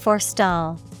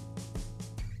 forestall.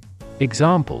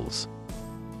 Examples: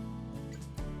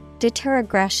 Deter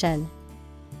aggression,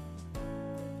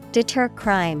 deter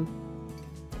crime.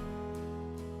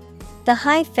 The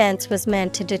high fence was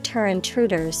meant to deter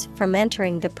intruders from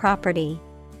entering the property.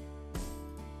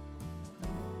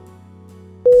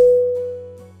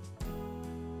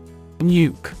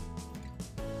 Nuke.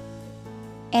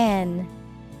 N-U-K-E.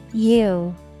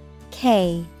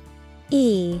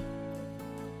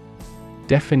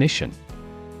 Definition: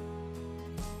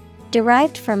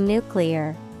 Derived from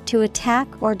nuclear, to attack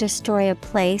or destroy a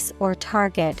place or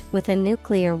target with a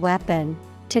nuclear weapon.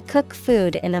 To cook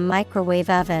food in a microwave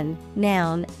oven.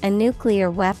 Noun, a nuclear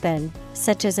weapon,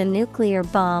 such as a nuclear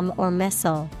bomb or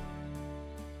missile.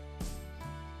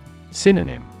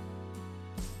 Synonym: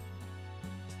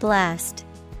 Blast,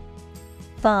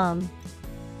 bomb,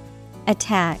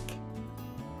 attack.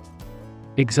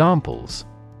 Examples: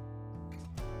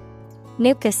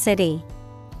 Nuke a city,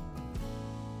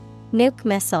 nuke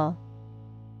missile.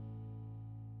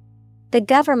 The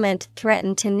government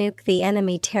threatened to nuke the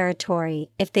enemy territory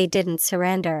if they didn't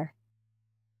surrender.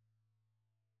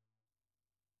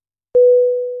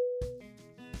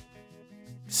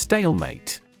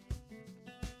 Stalemate.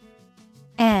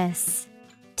 S-T-A-L-E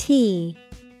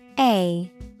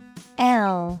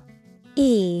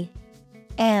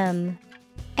M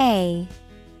A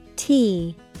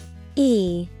T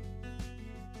E.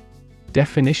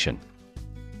 Definition: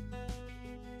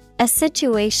 a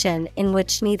situation in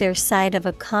which neither side of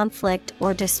a conflict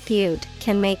or dispute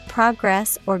can make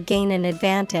progress or gain an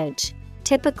advantage,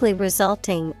 typically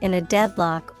resulting in a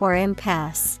deadlock or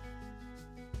impasse.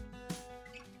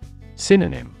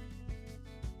 Synonym: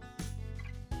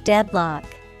 deadlock,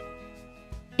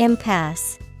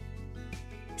 impasse,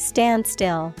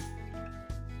 standstill.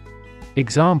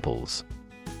 Examples: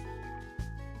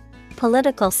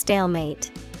 political stalemate,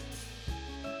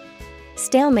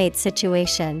 stalemate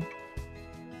situation.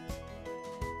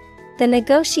 The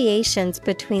negotiations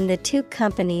between the two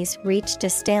companies reached a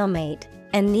stalemate,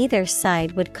 and neither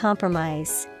side would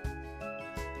compromise.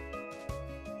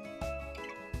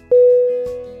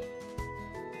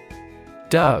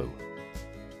 Doe.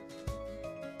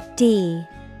 D-O-E.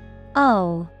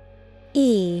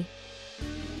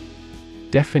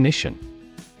 Definition: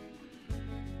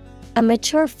 a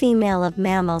mature female of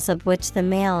mammals of which the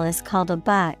male is called a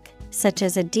buck, such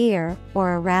as a deer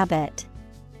or a rabbit.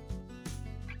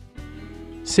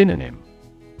 Synonym: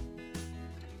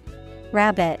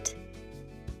 rabbit,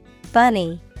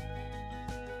 bunny,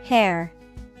 hare.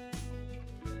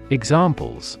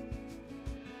 Examples: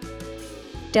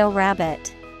 doe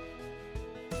rabbit,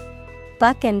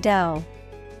 buck and doe.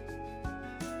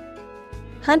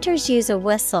 Hunters use a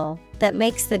whistle that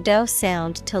makes the doe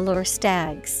sound to lure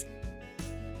stags.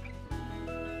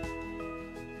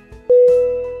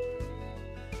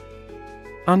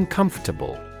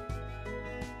 Uncomfortable.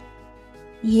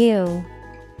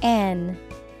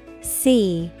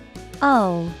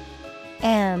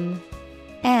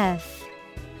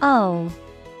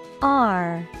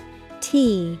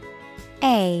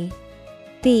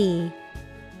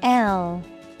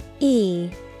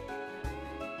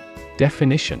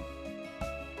 Definition: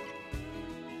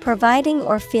 providing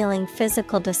or feeling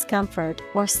physical discomfort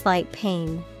or slight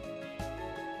pain.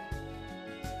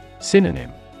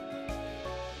 Synonym: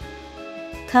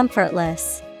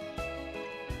 comfortless,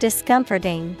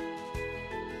 discomforting,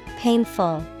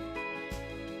 painful.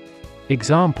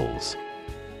 Examples: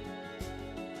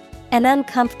 an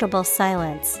uncomfortable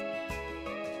silence,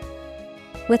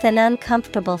 with an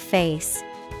uncomfortable face.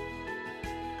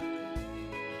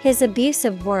 His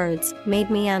abusive words made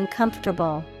me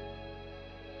uncomfortable.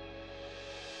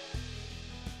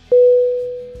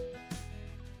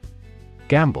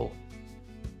 Gamble.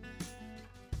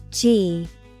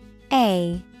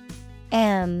 G-A-M-B-L-E.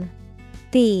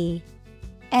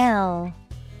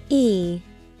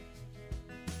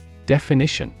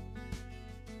 Definition: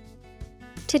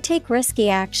 to take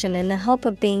risky action in the hope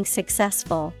of being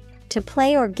successful, to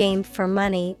play or game for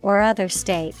money or other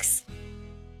stakes.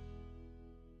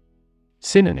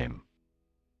 Synonym: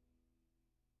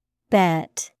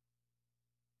 bet,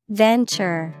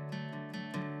 venture,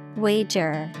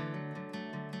 wager.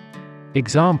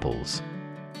 Examples: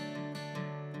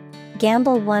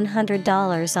 gamble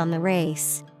 $100 on the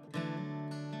race.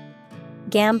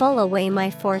 Gamble away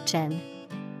my fortune.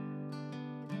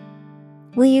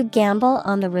 Will you gamble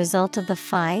on the result of the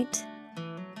fight?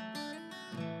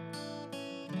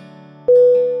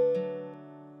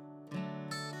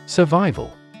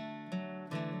 Survival.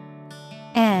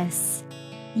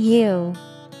 S-U-R-V-I-V-A-L.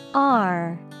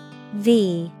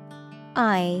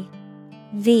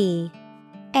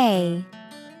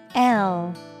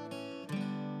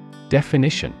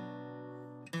 Definition: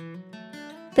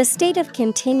 the state of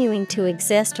continuing to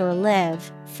exist or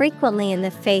live, frequently in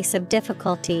the face of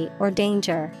difficulty or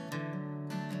danger.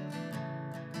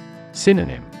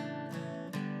 Synonym: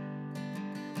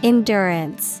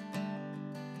 endurance,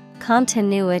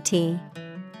 continuity.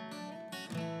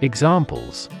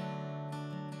 Examples: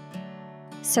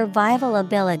 survival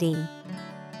ability,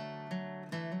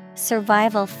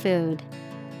 survival food.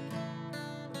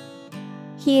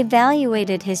 He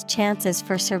evaluated his chances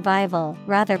for survival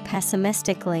rather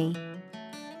pessimistically.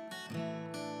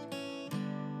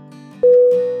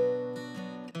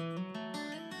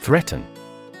 Threaten.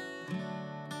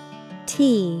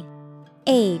 T-H-R-E-A-T-E-N.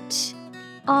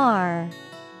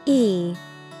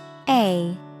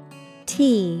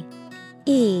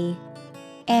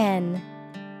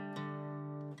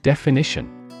 Definition: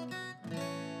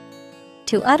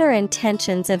 to utter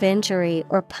intentions of injury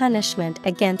or punishment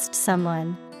against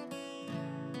someone.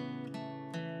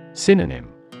 Synonym: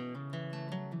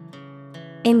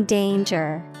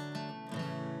 endanger,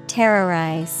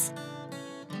 terrorize,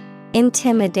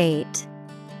 intimidate.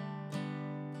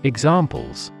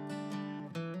 Examples: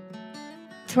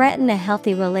 threaten a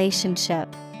healthy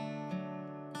relationship,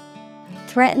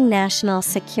 threaten national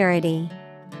security.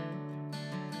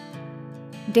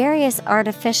 Various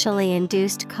artificially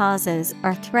induced causes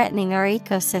are threatening our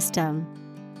ecosystem.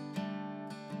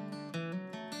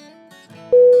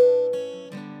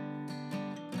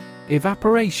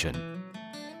 Evaporation.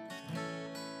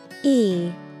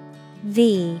 E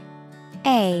V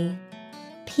A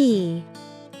P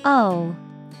O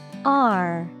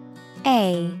R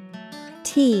A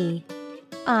T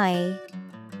I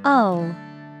O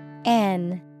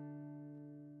N.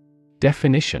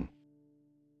 Definition.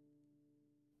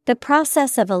 The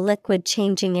process of a liquid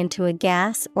changing into a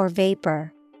gas or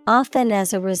vapor, often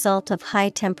as a result of high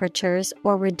temperatures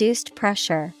or reduced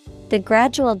pressure. The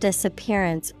gradual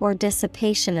disappearance or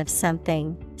dissipation of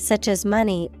something, such as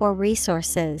money or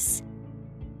resources.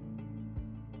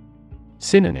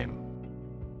 Synonym.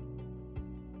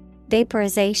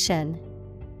 Vaporization,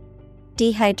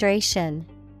 dehydration,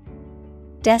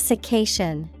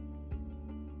 desiccation.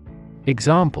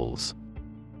 Examples.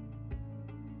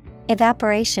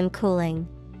 Evaporation cooling.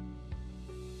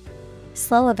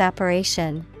 Slow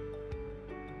evaporation.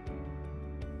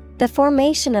 The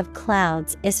formation of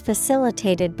clouds is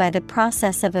facilitated by the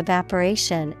process of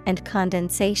evaporation and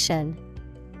condensation.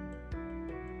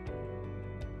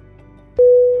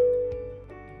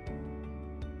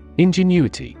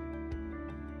 Ingenuity.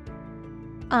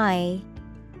 I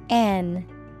N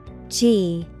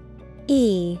G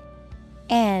E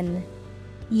N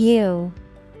U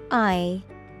I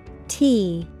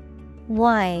T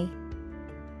Y.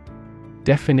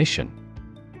 Definition.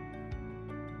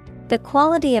 The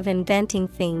quality of inventing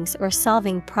things or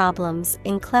solving problems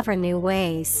in clever new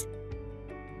ways.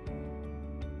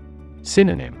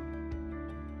 Synonym.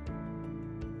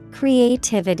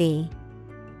 Creativity,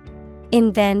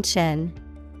 invention,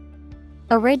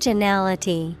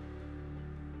 originality.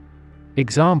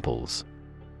 Examples.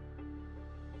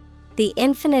 The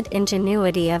infinite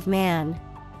ingenuity of man.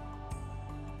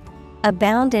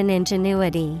 Abound in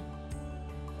ingenuity.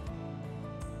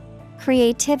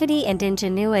 Creativity and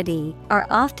ingenuity are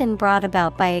often brought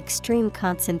about by extreme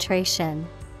concentration.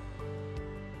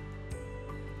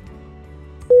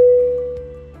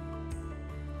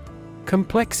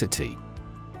 Complexity.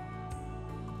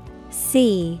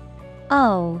 C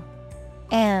O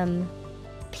M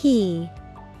P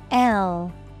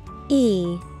L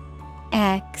E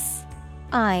X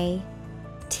I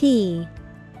T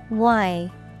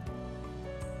Y.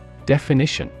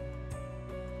 Definition.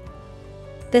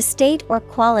 The state or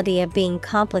quality of being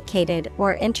complicated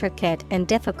or intricate and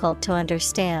difficult to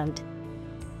understand.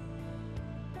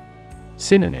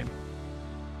 Synonym.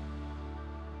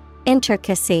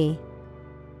 Intricacy,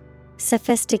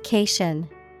 sophistication,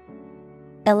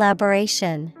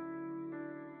 elaboration.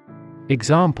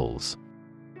 Examples.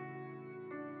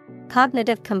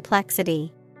 Cognitive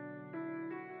complexity.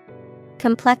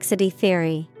 Complexity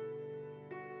theory.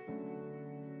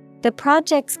 The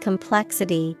project's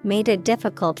complexity made it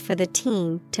difficult for the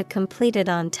team to complete it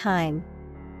on time.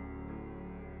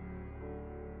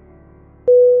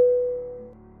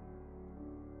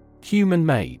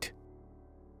 Human-made.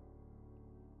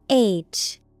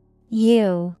 H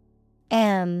U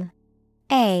M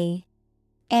A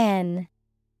N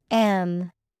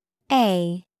M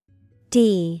A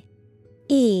D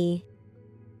E.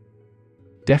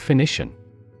 Definition.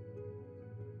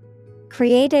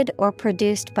 Created or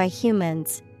produced by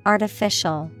humans,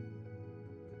 artificial.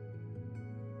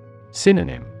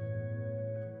 Synonym.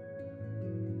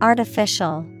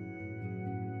 Artificial,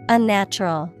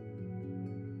 unnatural,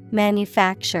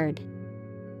 manufactured.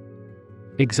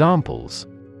 Examples.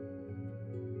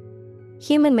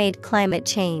 Human-made climate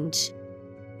change.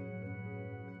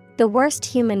 The worst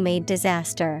human-made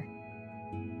disaster.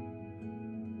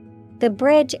 The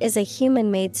bridge is a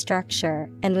human-made structure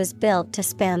and was built to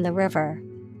span the river.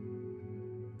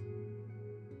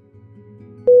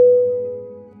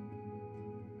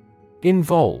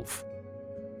 Involve.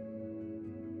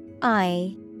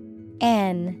 I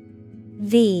N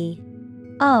V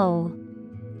O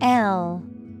L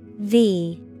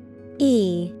V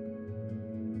E.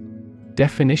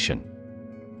 Definition.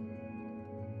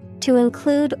 To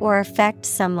include or affect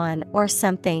someone or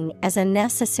something as a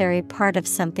necessary part of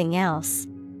something else.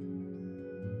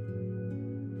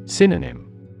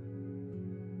 Synonym.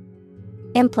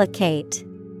 Implicate,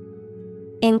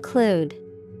 include,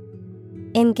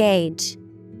 engage.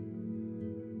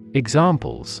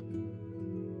 Examples.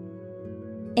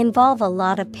 Involve a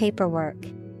lot of paperwork.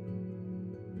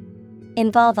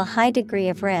 Involve a high degree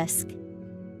of risk.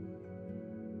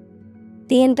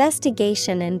 The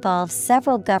investigation involves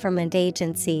several government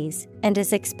agencies and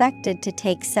is expected to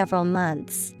take several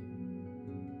months.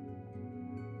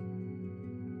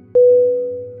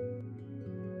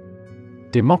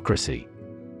 Democracy.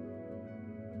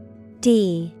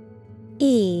 D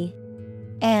E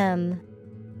M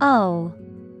O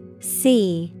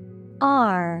C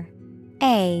R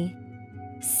A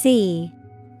C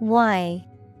Y.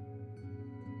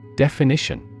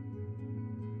 Definition: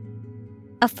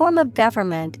 a form of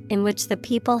government in which the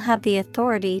people have the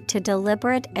authority to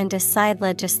deliberate and decide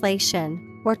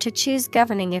legislation, or to choose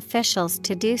governing officials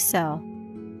to do so.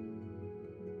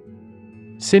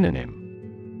 Synonym: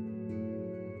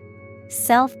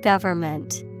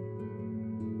 Self-government,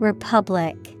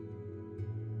 republic,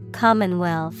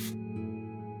 commonwealth.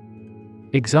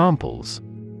 Examples: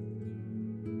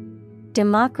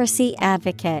 democracy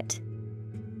advocate,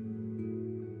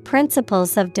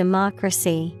 principles of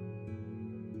democracy.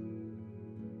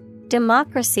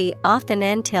 Democracy often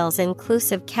entails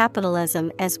inclusive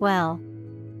capitalism as well.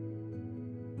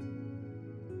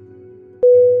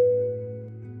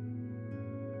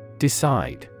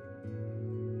 Decide.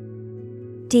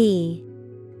 D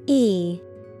E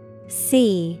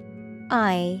C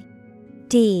I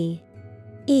D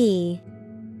E.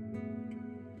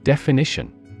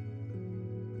 Definition: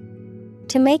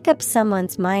 to make up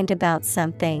someone's mind about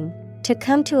something, to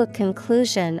come to a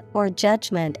conclusion or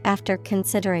judgment after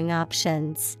considering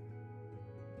options.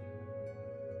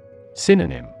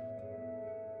 Synonym: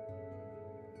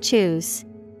 choose,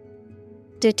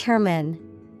 determine,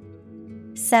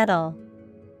 settle.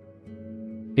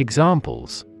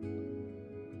 Examples: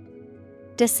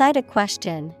 decide a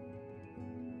question,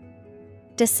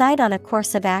 decide on a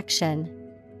course of action.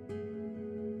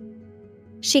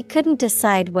 She couldn't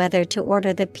decide whether to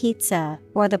order the pizza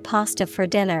or the pasta for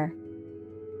dinner.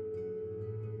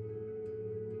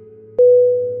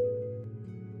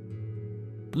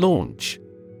 Launch.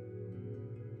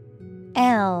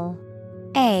 L-A-U-N-C-H.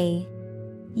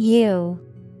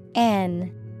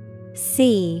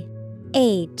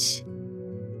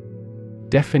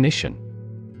 Definition: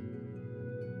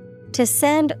 to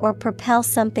send or propel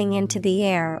something into the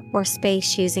air or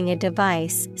space using a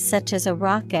device such as a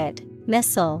rocket,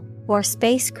 missile, or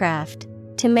spacecraft,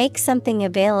 to make something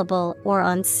available or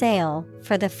on sale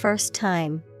for the first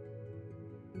time.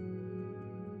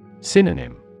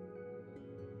 Synonym: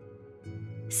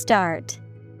 start,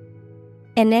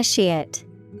 initiate,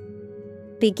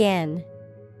 begin.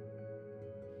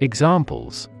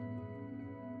 Examples: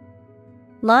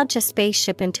 launch a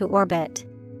spaceship into orbit,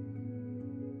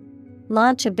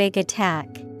 launch a big attack.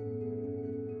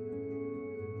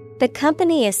 The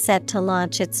company is set to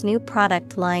launch its new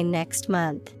product line next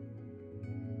month.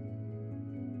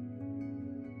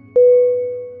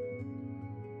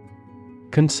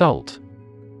 Consult.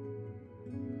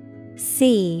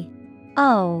 C-O-N-S-U-L-T.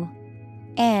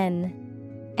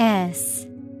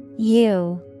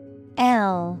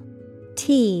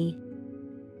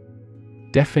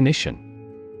 Definition: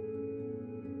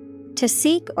 to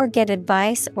seek or get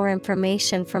advice or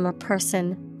information from a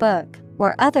person, book,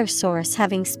 or other source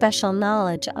having special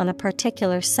knowledge on a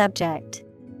particular subject.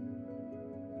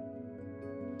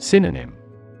 Synonym: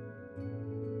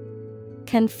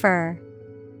 confer,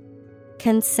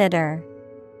 consider,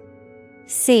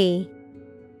 see.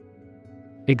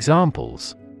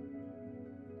 Examples: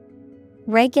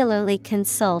 regularly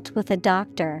consult with a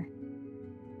doctor,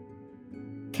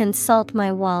 consult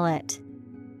my wallet.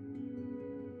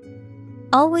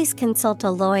 Always consult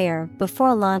a lawyer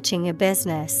before launching a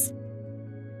business.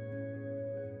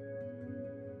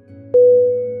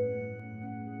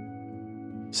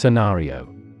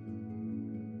 Scenario.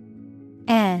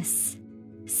 S-C-E-N-A-R-I-O.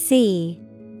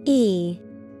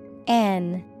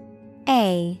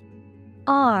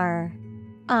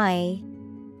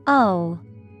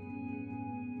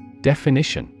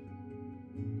 Definition: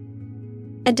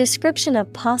 a description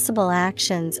of possible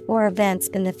actions or events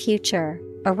in the future,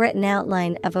 a written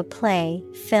outline of a play,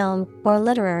 film, or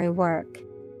literary work.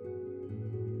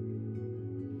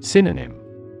 Synonym: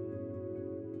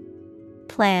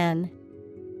 plan,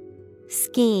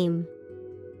 scheme,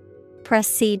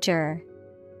 procedure.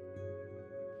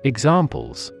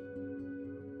 Examples: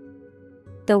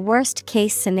 the worst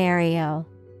case scenario,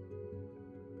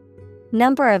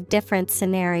 number of different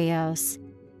scenarios.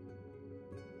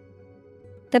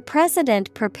 The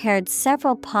president prepared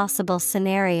several possible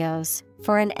scenarios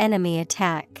for an enemy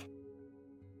attack.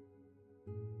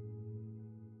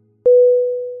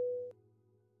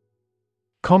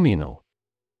 Communal.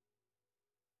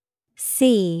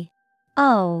 C-O-M-M-U-N-A-L.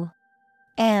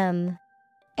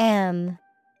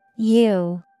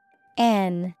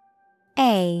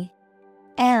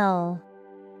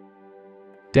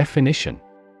 Definition: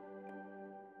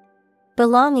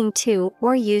 belonging to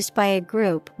or used by a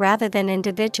group rather than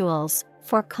individuals,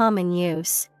 for common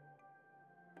use.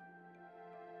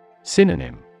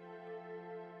 Synonym: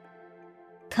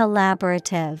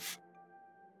 collaborative,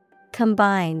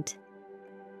 combined,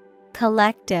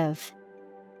 collective.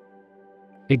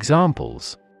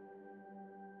 Examples: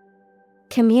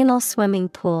 Communal swimming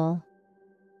pool,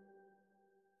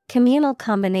 communal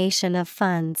combination of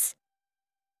funds.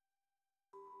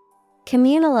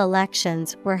 Communal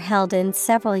elections were held in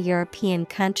several European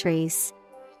countries.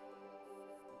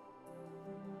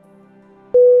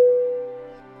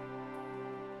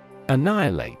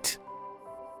 Annihilate.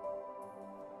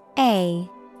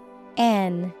 A-N-N-I-H-I-L-A-T-E.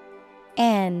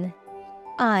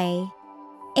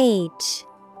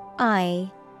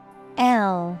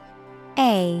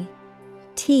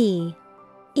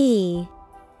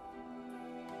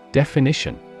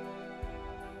 Definition: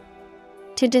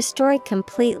 To destroy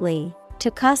completely,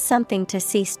 to cause something to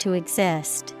cease to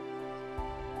exist.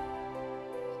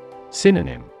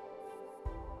 Synonym: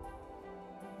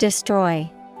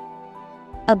 Destroy,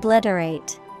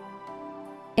 obliterate,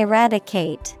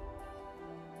 eradicate.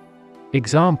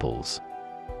 Examples: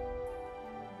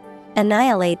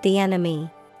 Annihilate the enemy.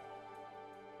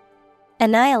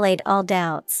 Annihilate all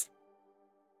doubts.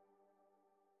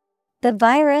 The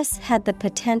virus had the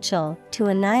potential to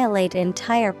annihilate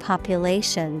entire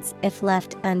populations if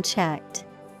left unchecked.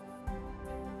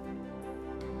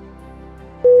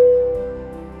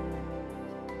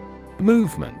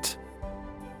 Movement.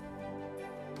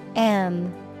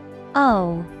 M-O-V-E-M-E-N-T.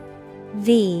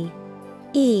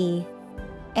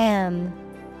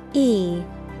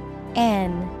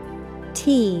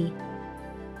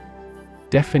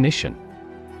 Definition: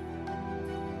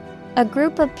 A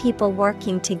group of people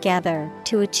working together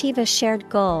to achieve a shared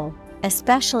goal,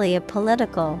 especially a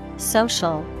political,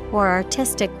 social, or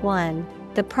artistic one,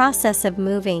 the process of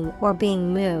moving or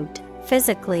being moved,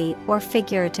 physically or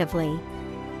figuratively.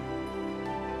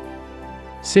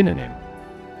 Synonym: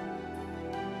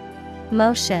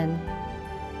 Motion,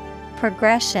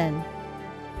 progression,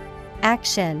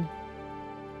 action.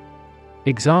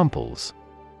 Examples: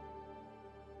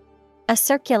 A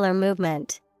circular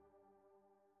movement.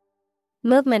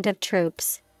 Movement of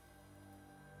troops.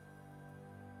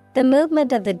 The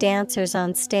movement of the dancers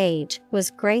on stage was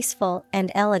graceful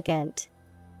and elegant.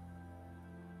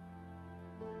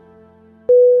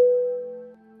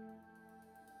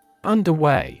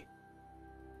 Underway.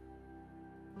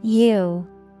 U-N-D-E-R-W-A-Y.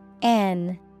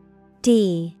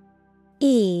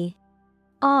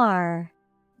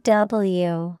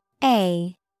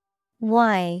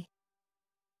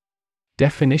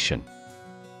 Definition: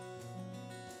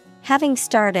 Having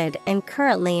started and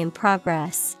currently in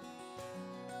progress.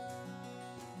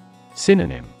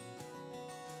 Synonym: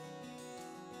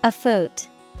 Afoot,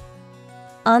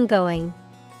 ongoing,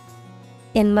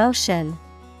 in motion.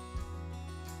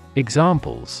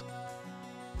 Examples: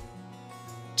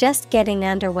 Just getting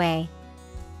underway.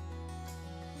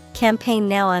 Campaign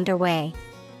now underway.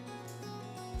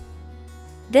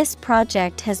 This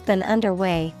project has been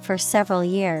underway for several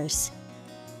years.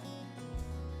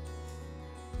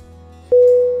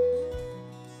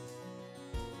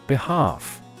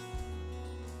 Behalf.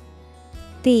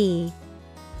 B-E-H-A-L-F.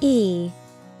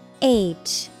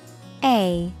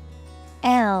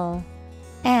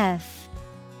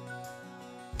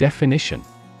 Definition: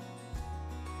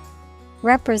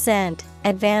 Represent,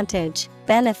 advantage,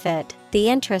 benefit, the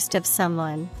interest of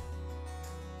someone.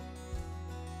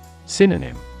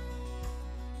 Synonym: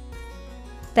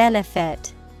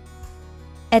 Benefit,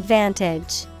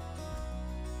 advantage,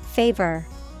 favor.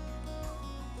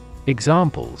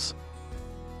 Examples: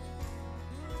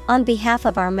 On behalf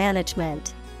of our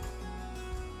management.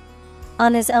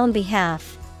 On his own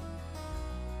behalf.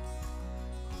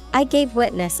 I gave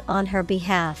witness on her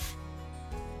behalf.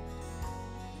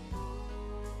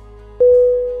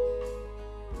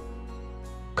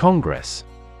 Congress.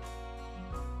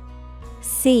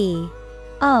 C-O-N-G-R-E-S-S.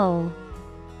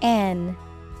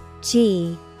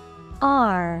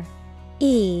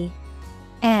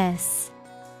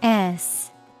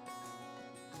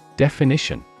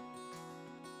 Definition: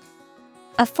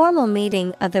 A formal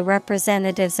meeting of the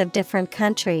representatives of different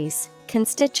countries,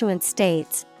 constituent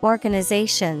states,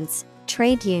 organizations,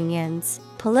 trade unions,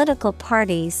 political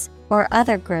parties, or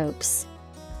other groups.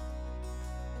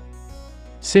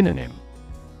 Synonym: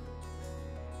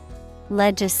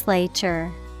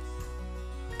 Legislature,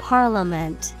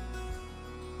 Parliament,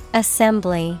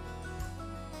 Assembly.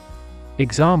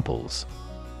 Examples: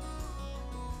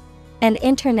 An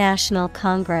international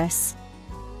congress.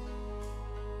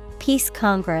 Peace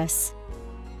Congress.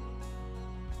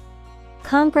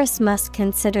 Congress must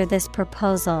consider this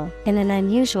proposal in an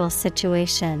unusual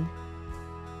situation.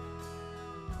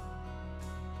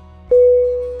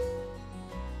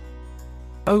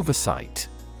 Oversight.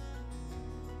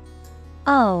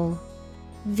 O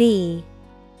V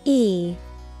E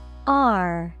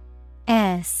R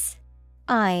S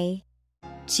I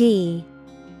G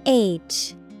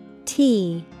H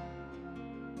T.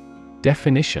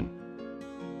 Definition: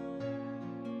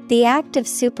 the act of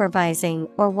supervising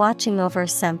or watching over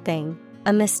something,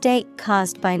 a mistake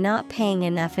caused by not paying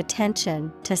enough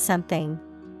attention to something.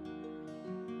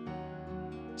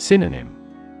 Synonym: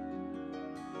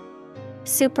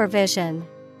 supervision,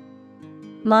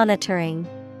 monitoring,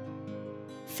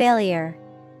 failure.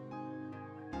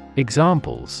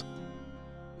 Examples: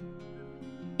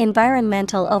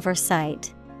 environmental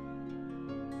oversight,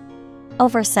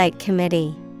 oversight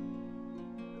committee.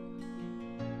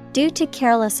 Due to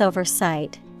careless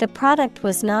oversight, the product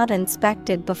was not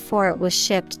inspected before it was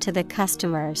shipped to the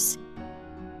customers.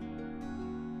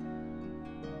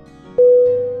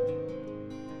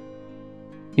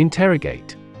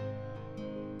 Interrogate.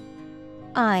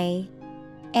 I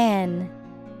N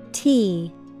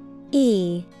T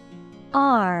E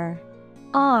R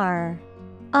R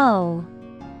O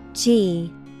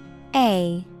G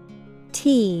A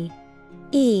T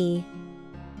E.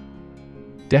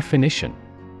 Definition: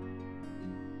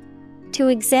 to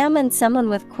examine someone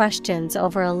with questions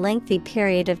over a lengthy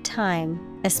period of time,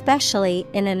 especially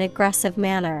in an aggressive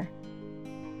manner.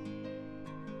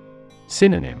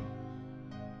 Synonym: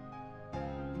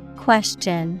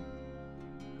 question,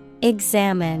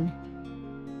 examine,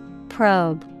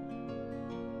 probe.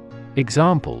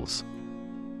 Examples: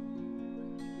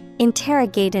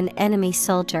 interrogate an enemy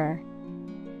soldier,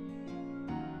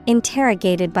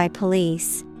 interrogated by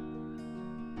police.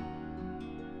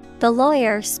 The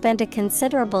lawyer spent a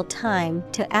considerable time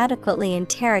to adequately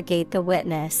interrogate the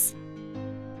witness.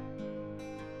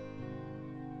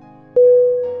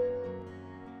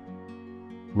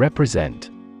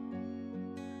 Represent.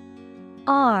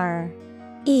 R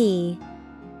E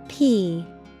P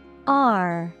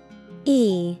R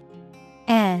E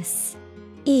S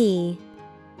E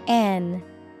N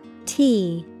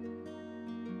T.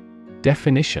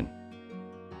 Definition: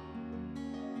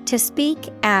 to speak,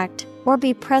 act, or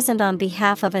be present on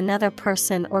behalf of another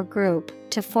person or group,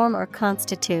 to form or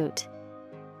constitute.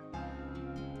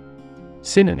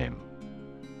 Synonym: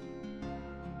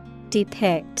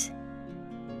 depict,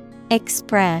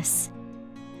 express,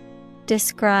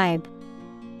 describe.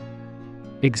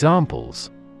 Examples: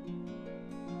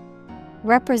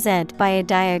 represent by a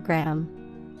diagram,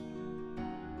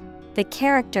 the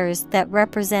characters that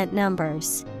represent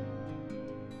numbers.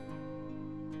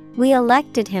 We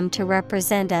elected him to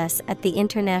represent us at the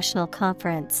international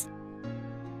conference.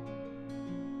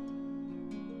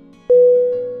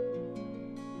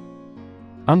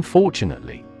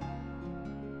 Unfortunately.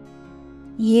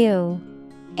 U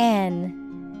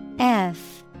N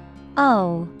F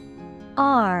O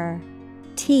R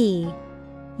T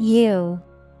U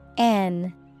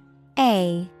N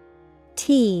A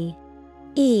T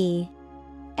E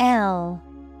L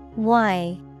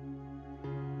Y.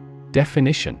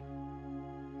 Definition: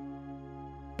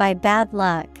 by bad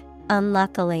luck,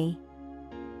 unluckily.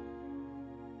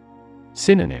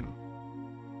 Synonym: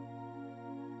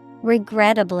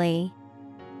 regrettably,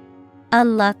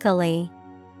 unluckily,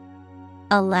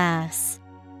 alas.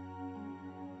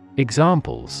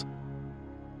 Examples: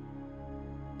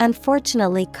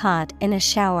 unfortunately caught in a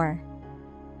shower.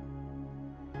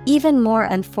 Even more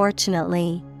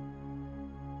unfortunately.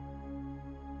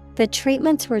 The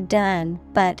treatments were done,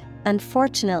 but,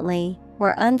 unfortunately,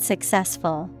 were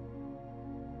unsuccessful.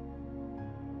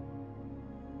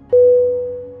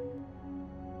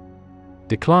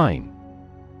 Decline.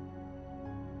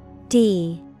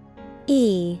 D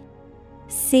E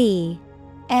C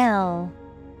L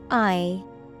I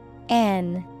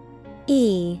N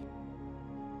E.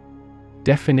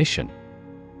 Definition: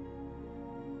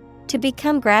 to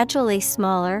become gradually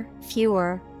smaller,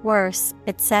 fewer, worse,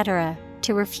 etc.,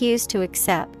 to refuse to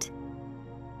accept.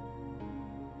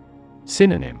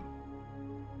 Synonym: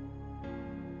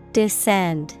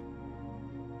 descend,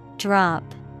 drop,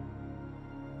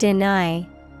 deny.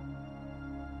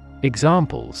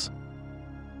 Examples: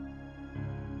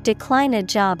 decline a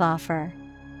job offer,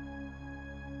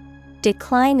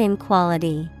 decline in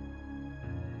quality.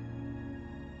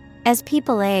 As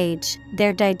people age,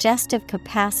 their digestive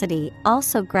capacity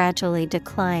also gradually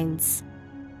declines.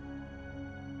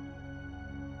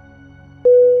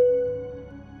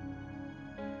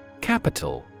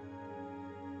 Capital.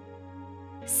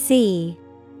 C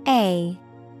A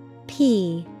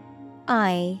P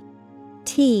I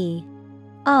T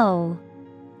O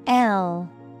L.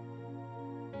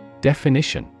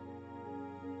 Definition: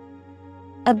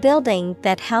 a building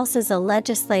that houses a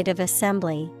legislative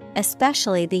assembly,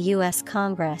 especially the U.S.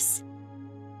 Congress.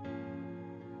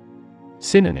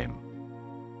 Synonym: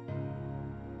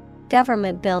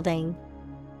 Government building,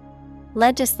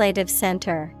 legislative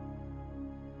center.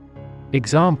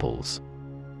 Examples: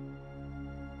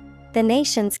 The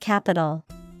nation's capital,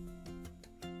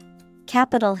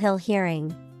 Capitol Hill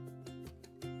hearing.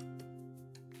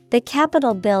 The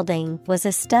Capitol building was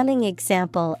a stunning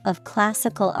example of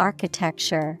classical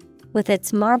architecture, with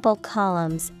its marble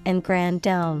columns and grand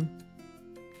dome.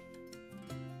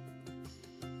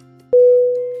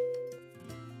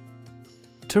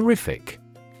 Terrific.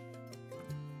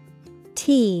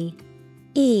 Terrific.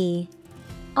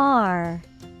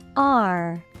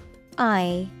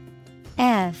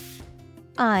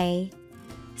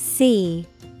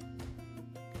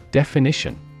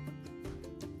 Definition: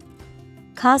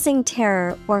 Causing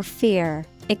terror or fear,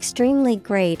 extremely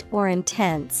great or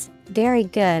intense, very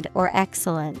good or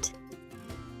excellent.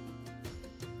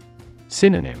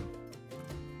 Synonym: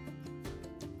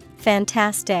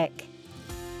 Fantastic,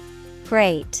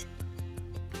 great,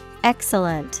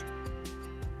 excellent.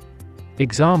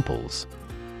 Examples: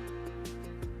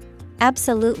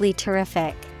 Absolutely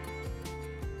terrific.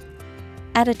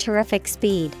 At a terrific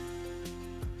speed.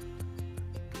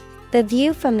 The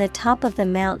view from the top of the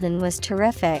mountain was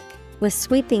terrific, with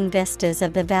sweeping vistas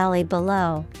of the valley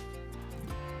below.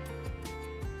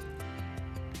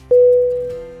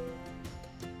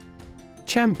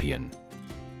 Champion.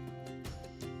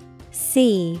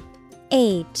 CHAMPION.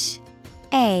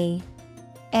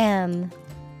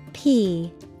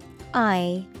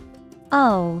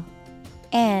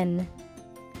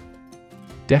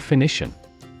 Definition: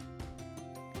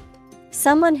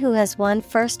 Someone who has won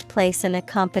first place in a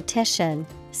competition,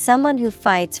 someone who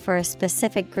fights for a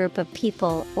specific group of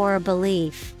people or a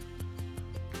belief.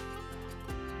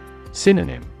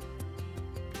 Synonym: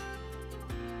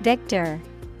 Victor,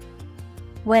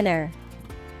 winner,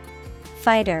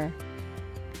 fighter.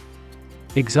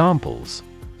 Examples: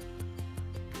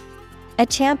 A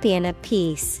champion of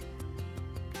peace.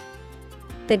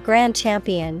 The grand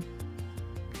champion.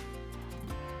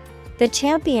 The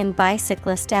champion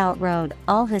bicyclist outrode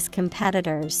all his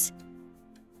competitors.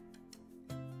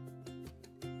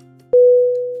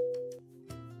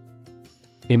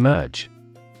 Emerge.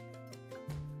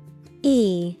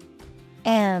 EMERGE.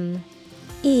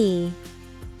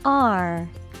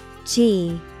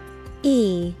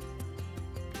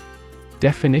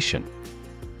 Definition: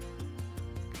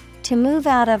 To move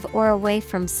out of or away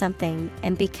from something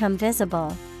and become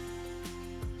visible.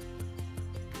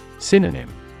 Synonym: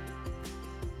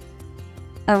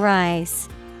 Arise,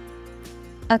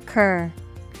 occur,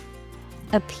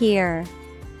 appear.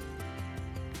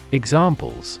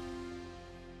 Examples: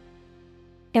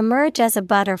 Emerge as a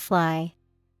butterfly.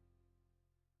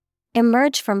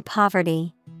 Emerge from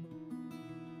poverty.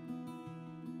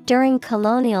 During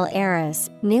colonial eras,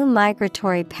 new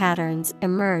migratory patterns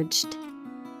emerged.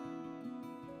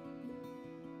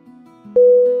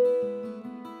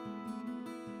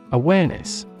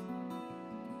 Awareness.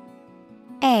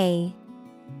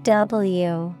 AWARENESS.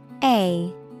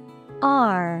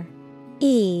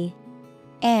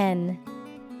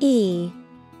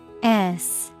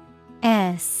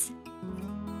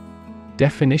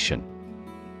 Definition: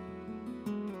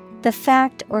 The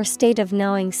fact or state of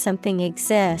knowing something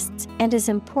exists and is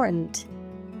important.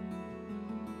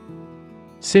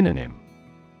 Synonym: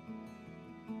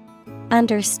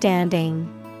 Understanding,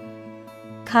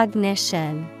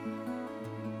 cognition,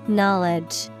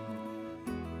 knowledge.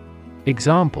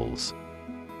 Examples: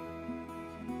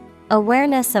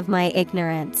 Awareness of my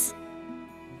ignorance.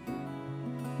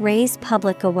 Raise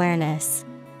public awareness.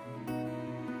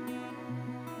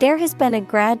 There has been a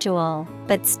gradual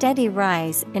but steady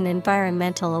rise in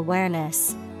environmental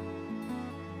awareness.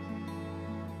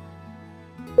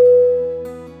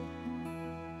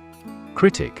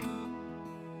 Critic.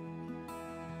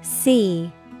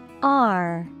 CRITIC.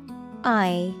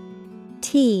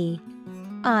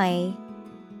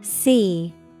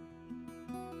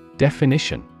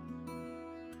 Definition: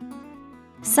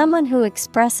 Someone who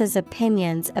expresses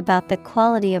opinions about the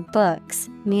quality of books,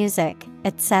 music,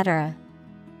 etc.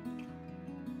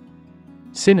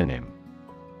 Synonym: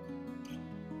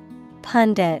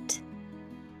 Pundit,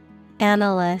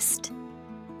 analyst,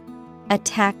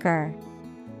 attacker.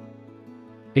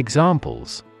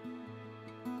 Examples: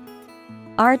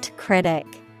 Art critic,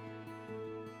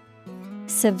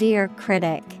 severe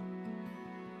critic.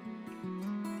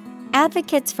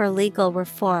 Advocates for legal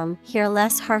reform hear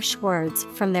less harsh words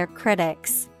from their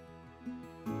critics.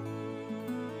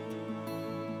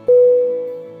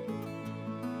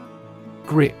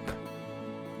 Grip.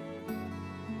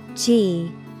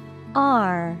 GRIP.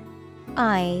 R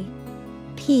I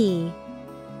P.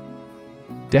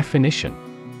 Definition: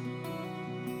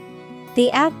 the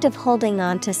act of holding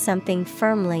on to something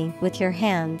firmly with your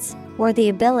hands, or the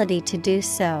ability to do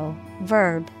so.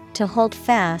 Verb, to hold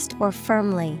fast or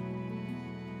firmly.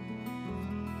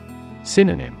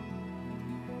 Synonym: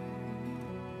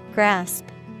 Grasp,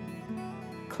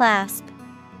 clasp.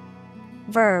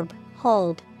 Verb,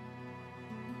 hold.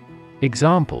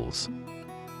 Examples: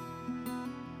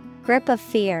 Grip of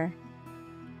fear.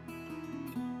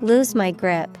 Lose my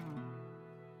grip.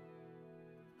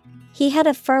 He had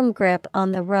a firm grip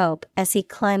on the rope as he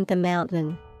climbed the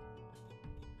mountain.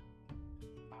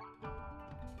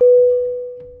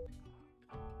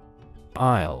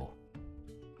 Aisle.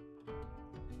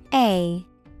 A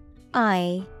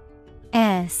I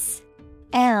S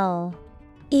L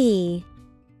E.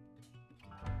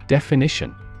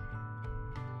 Definition: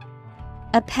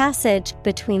 a passage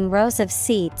between rows of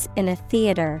seats in a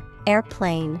theater,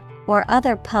 airplane, or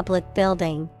other public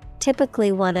building,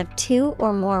 typically one of two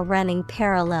or more running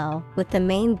parallel with the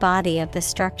main body of the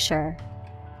structure.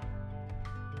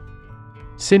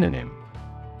 Synonym: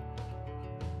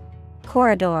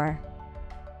 Corridor,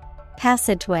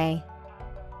 passageway,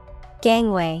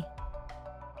 gangway.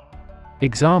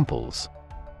 Examples: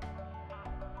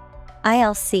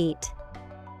 Aisle seat.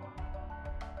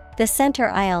 The center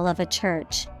aisle of a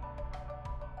church.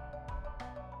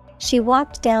 She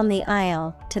walked down the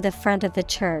aisle to the front of the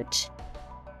church.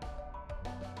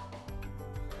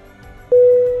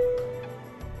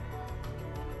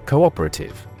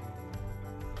 Cooperative.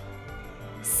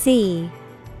 C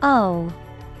O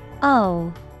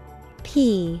O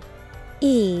P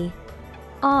E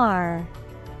R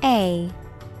A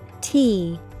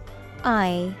T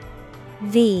I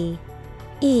V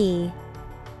E.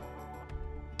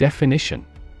 Definition: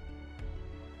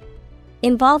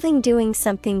 involving doing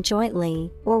something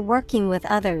jointly or working with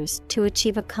others to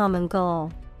achieve a common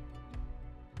goal.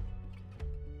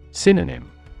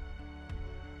 Synonym: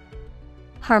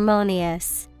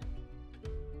 Harmonious,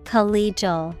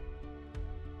 collegial,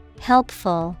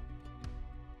 helpful.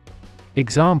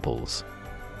 Examples: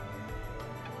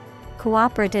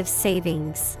 cooperative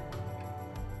savings.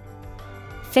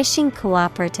 Fishing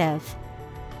cooperative.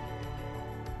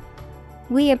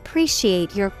 We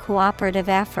appreciate your cooperative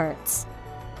efforts.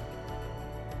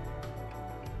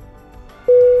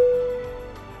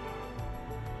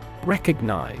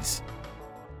 Recognize.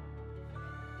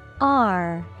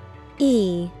 R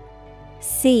E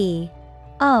C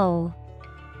O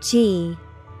G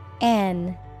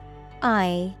N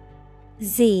I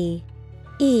Z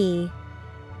E.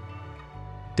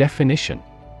 Definition: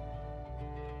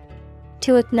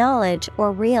 to acknowledge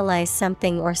or realize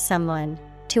something or someone.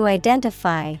 To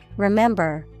identify,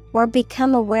 remember, or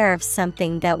become aware of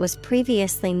something that was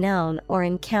previously known or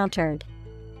encountered.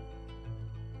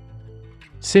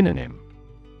 Synonym: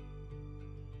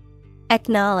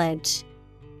 Acknowledge,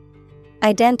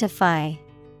 identify,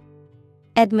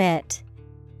 admit.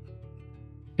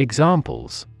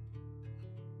 Examples: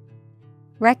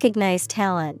 recognize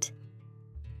talent,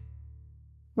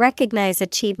 recognize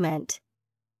achievement.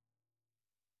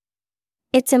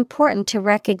 It's important to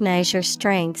recognize your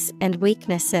strengths and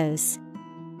weaknesses.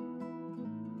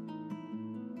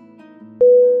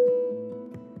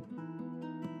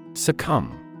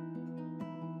 Succumb.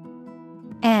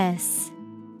 S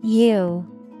U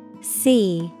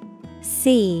C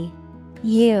C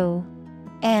U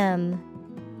M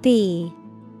B.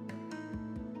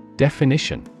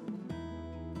 Definition: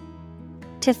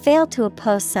 to fail to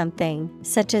oppose something,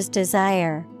 such as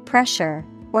desire, pressure,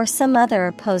 or some other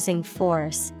opposing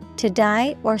force, to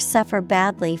die or suffer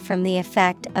badly from the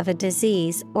effect of a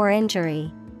disease or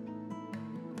injury.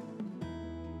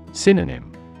 Synonym: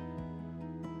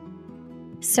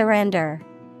 surrender,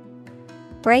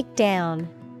 break down,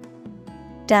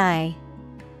 die.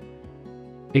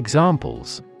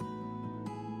 Examples: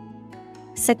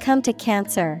 succumb to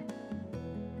cancer,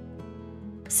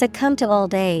 succumb to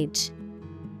old age.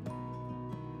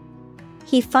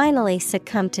 He finally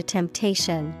succumbed to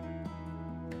temptation.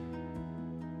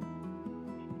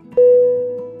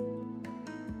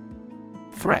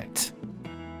 Threat.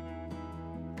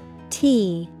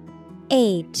 T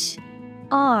H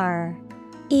R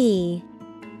E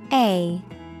A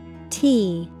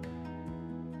T.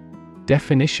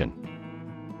 Definition: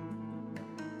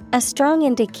 a strong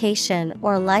indication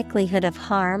or likelihood of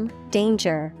harm,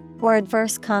 danger, or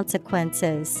adverse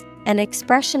consequences. An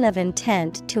expression of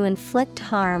intent to inflict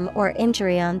harm or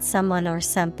injury on someone or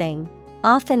something,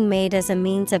 often made as a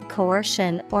means of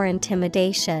coercion or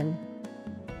intimidation.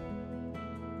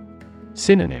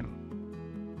 Synonym: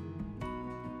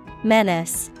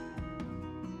 menace,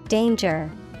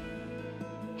 danger,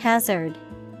 hazard.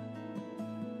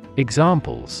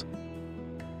 Examples: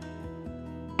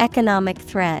 Economic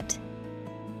threat,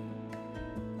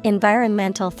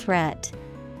 environmental threat.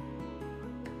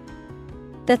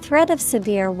 The threat of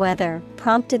severe weather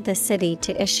prompted the city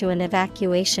to issue an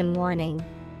evacuation warning.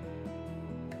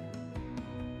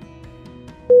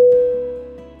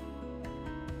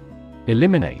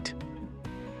 Eliminate.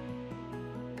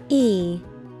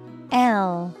 E-L-I-M-I-N-A-T-E.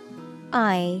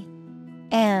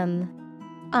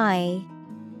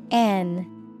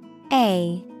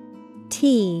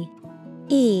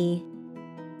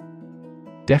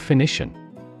 Definition: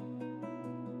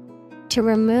 To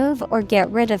remove or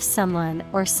get rid of someone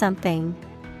or something.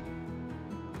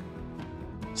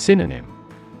 Synonym: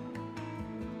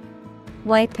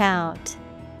 Wipe out,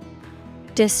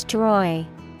 destroy,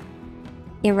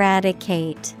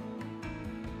 eradicate.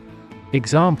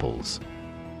 Examples: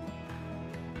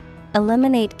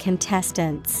 Eliminate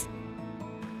contestants.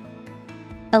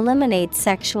 Eliminate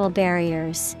sexual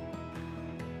barriers.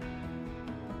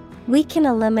 We can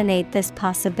eliminate this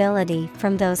possibility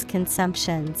from those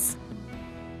consumptions.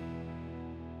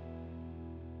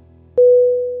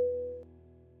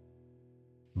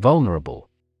 Vulnerable.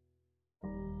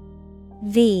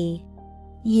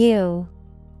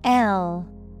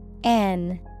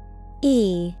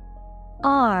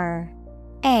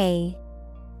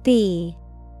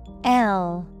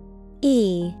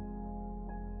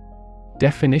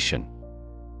 Definition: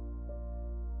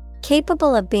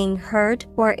 Capable of being hurt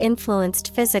or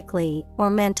influenced physically or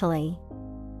mentally.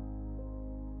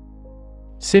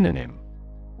 Synonym: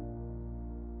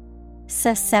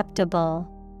 Susceptible,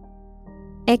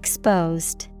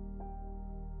 exposed,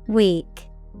 weak.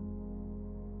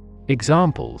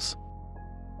 Examples: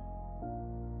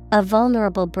 A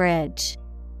vulnerable bridge.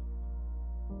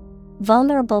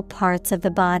 Vulnerable parts of the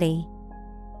body.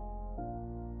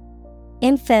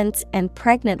 Infants and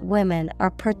pregnant women are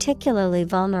particularly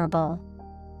vulnerable.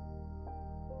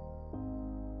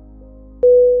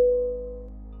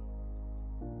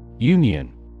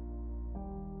 Union.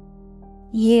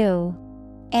 U-N-I-O-N.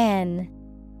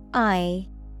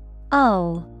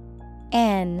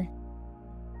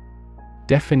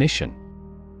 Definition: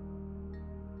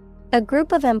 A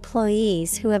group of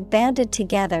employees who have banded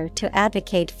together to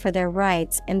advocate for their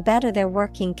rights and better their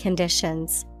working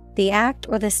conditions. The act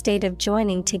or the state of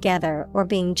joining together or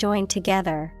being joined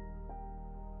together.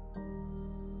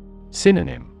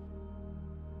 Synonym: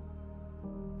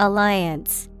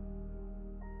 Alliance,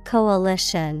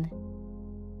 coalition,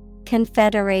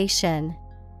 confederation.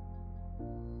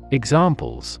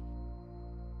 Examples: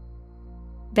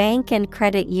 Bank and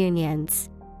credit unions.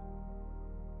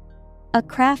 A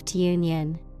craft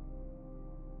union.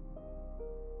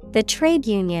 The trade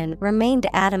union remained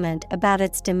adamant about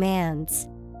its demands.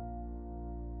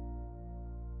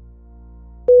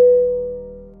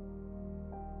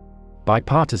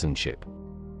 Bipartisanship.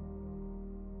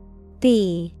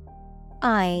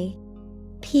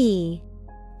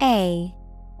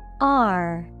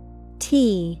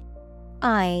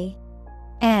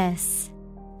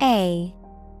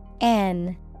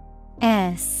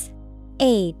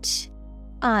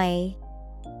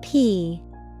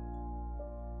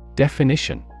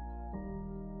 Definition: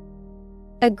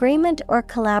 Agreement or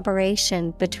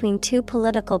collaboration between two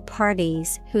political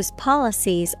parties whose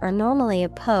policies are normally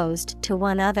opposed to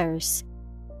one another's.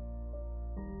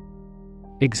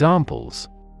 Examples: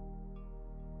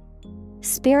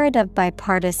 Spirit of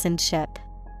bipartisanship.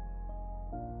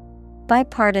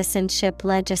 Bipartisanship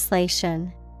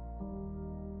legislation.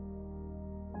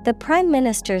 The Prime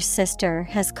Minister's sister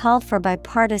has called for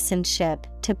bipartisanship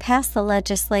to pass the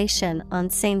legislation on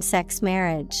same-sex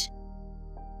marriage.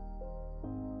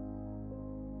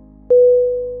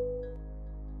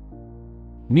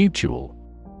 Mutual.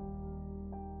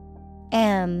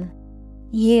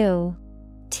 M-U-T-U-A-L.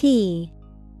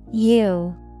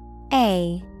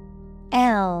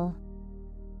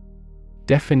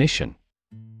 Definition: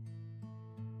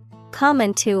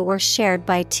 Common to or shared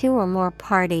by two or more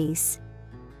parties.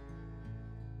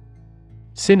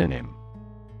 Synonym: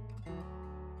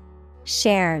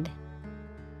 Shared,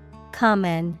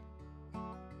 common,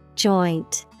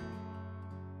 joint.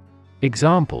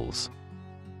 Examples: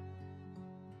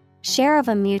 Share of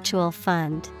a mutual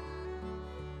fund.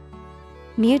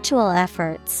 Mutual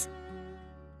efforts.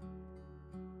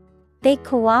 They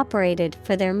cooperated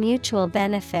for their mutual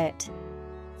benefit.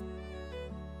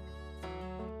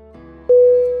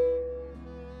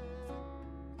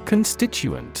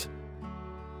 Constituent.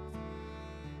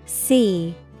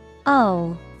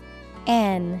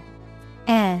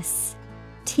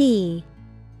 C-O-N-S-T-I-TUENT.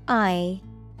 I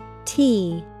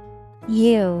T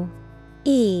U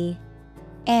E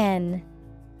N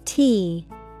T.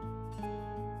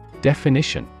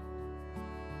 Definition: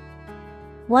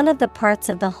 One of the parts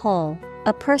of the whole,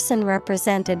 a person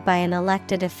represented by an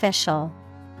elected official.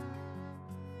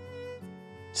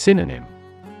 Synonym: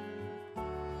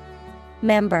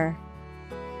 Member,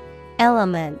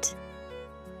 element,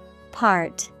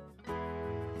 part.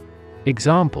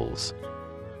 Examples: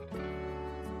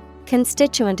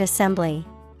 Constituent assembly.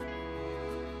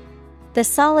 The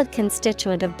solid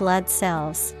constituent of blood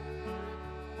cells.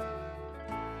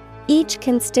 Each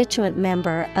constituent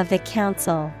member of the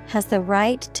council has the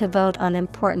right to vote on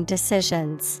important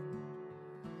decisions.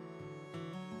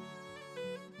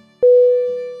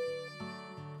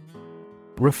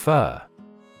 Refer.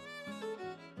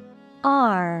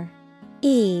 R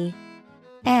E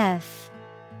F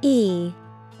E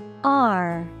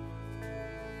R.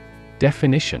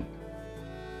 Definition: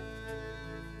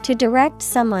 To direct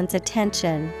someone's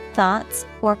attention, thoughts,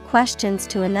 or questions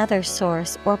to another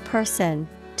source or person,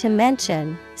 to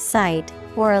mention, cite,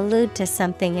 or allude to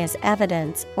something as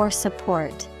evidence or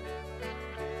support.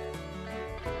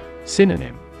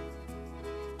 Synonym: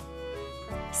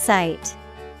 Cite,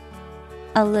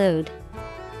 allude,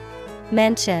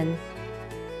 mention.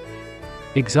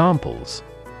 Examples: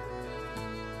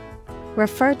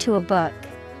 Refer to a book.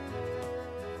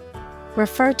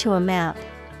 Refer to a map.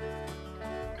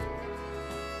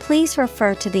 Please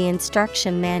refer to the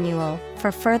instruction manual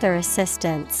for further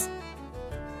assistance.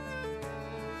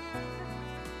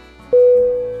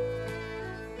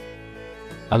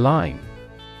 Align.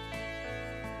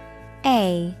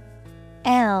 A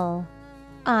L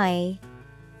I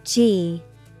G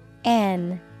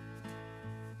N.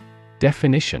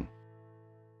 Definition: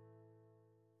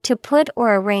 To put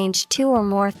or arrange two or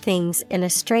more things in a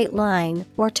straight line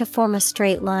or to form a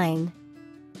straight line.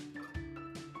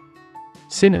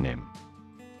 Synonym: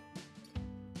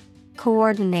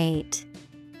 Coordinate,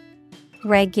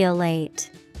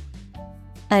 regulate,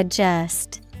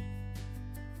 adjust.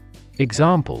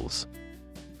 Examples: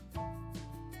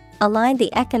 Align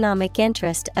the economic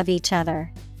interest of each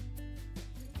other.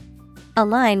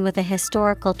 Align with a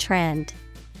historical trend.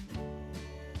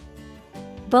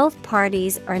 Both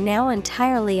parties are now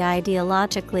entirely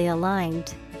ideologically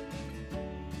aligned.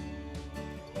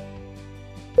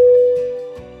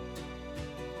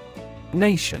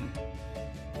 Nation.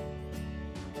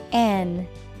 N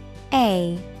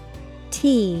A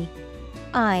T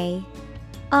I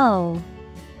O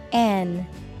N.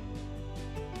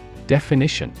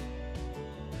 Definition: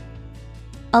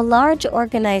 A large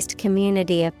organized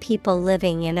community of people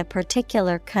living in a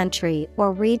particular country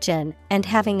or region and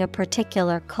having a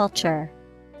particular culture.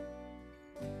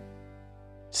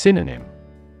 Synonym: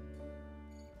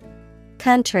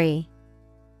 Country,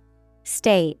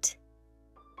 state,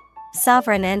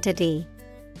 sovereign entity.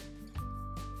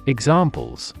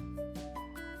 Examples: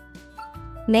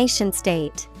 Nation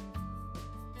state.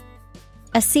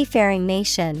 A seafaring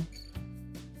nation.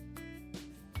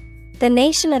 The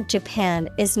nation of Japan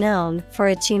is known for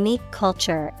its unique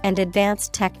culture and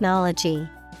advanced technology.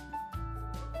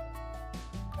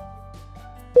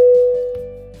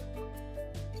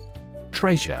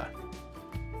 Treasure.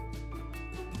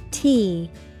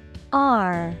 T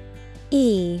R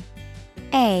E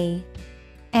A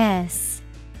S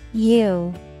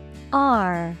U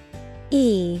R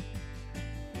E.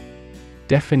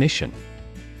 Definition: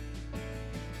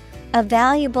 A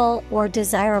valuable or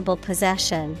desirable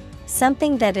possession,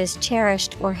 something that is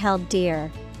cherished or held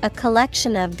dear, a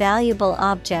collection of valuable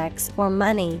objects or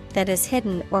money that is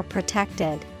hidden or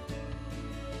protected.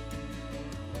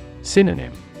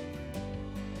 Synonym: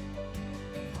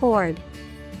 Hoard,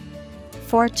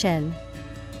 fortune,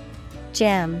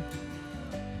 gem.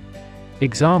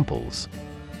 Examples: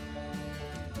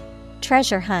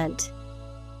 Treasure hunt.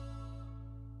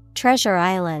 Treasure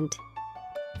island.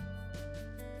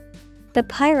 The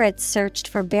pirates searched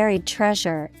for buried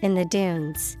treasure in the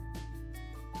dunes.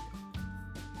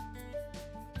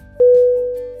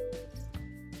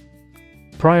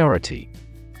 Priority.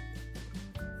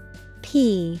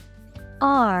 P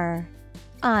R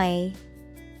I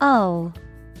O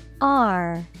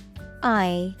R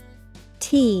I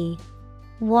T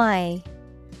Y.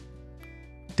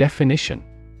 Definition: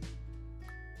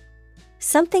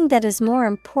 Something that is more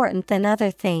important than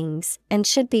other things and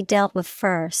should be dealt with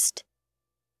first.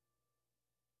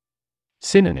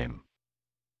 Synonym: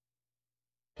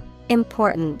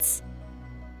 Importance,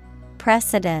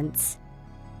 precedence,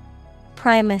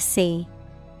 primacy.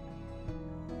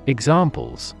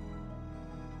 Examples: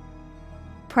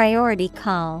 Priority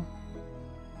call.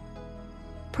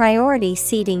 Priority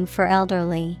seating for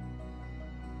elderly.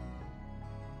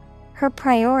 Her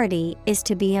priority is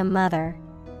to be a mother.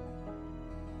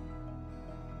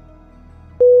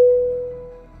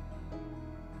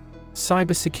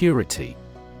 Cybersecurity.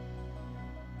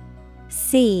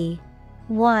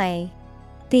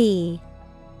 Cybersecurity.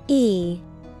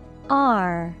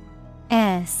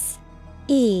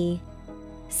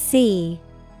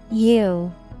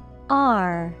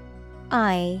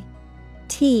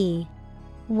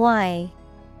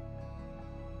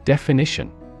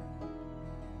 Definition: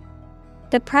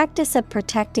 the practice of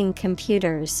protecting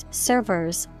computers,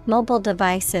 servers, mobile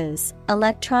devices,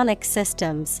 electronic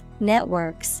systems,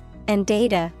 networks, and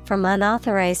data from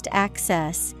unauthorized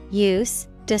access, use,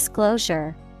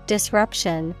 disclosure,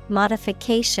 disruption,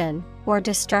 modification, or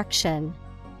destruction.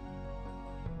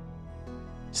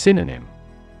 Synonym: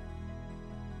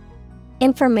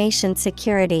 information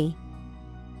security,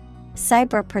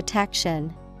 cyber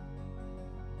protection.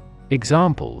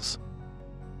 Examples: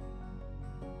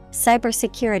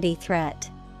 cybersecurity threat,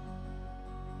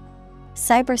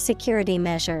 cybersecurity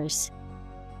measures.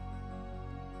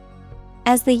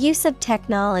 As the use of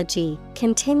technology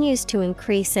continues to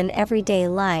increase in everyday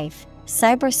life,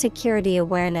 cybersecurity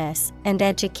awareness and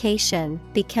education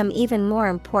become even more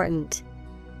important.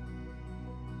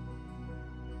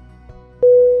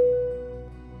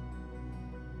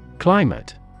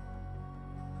 Climate.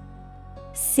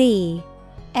 CLIMATE.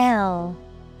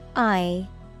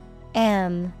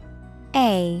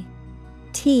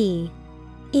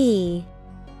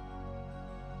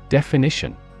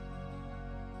 Definition: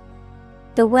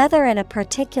 the weather in a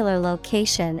particular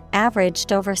location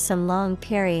averaged over some long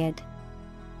period.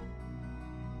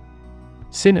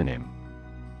 Synonym: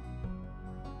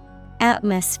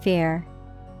 atmosphere,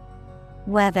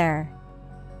 weather,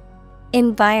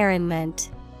 environment.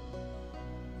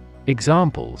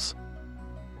 Examples: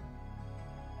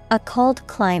 a cold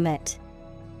climate,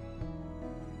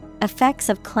 effects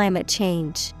of climate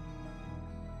change.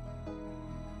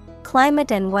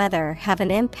 Climate and weather have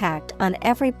an impact on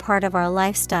every part of our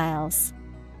lifestyles.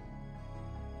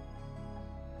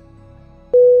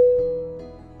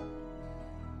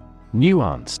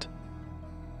 Nuanced.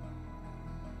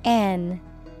 Nuanced.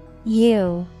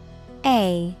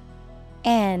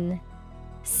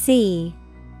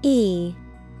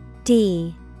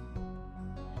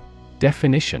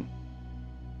 Definition: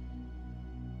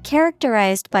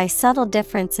 characterized by subtle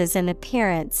differences in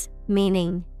appearance,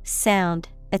 meaning, sound,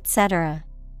 etc.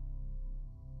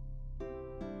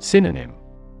 Synonym: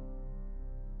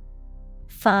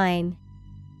 fine,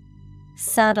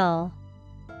 subtle,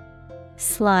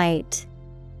 slight.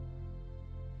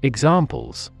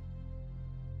 Examples: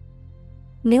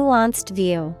 nuanced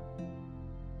view,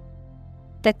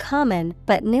 the common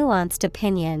but nuanced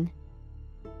opinion.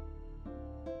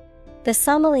 The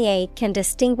sommelier can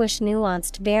distinguish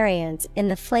nuanced variants in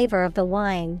the flavor of the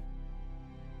wine.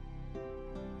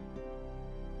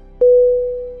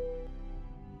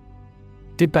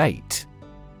 Debate.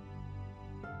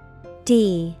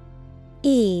 DEBATE.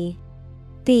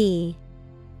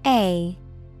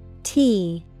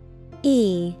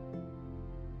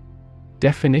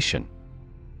 Definition: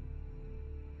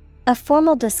 a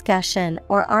formal discussion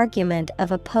or argument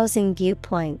of opposing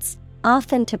viewpoints,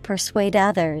 often to persuade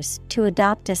others to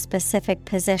adopt a specific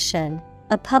position,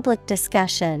 a public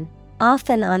discussion,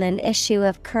 often on an issue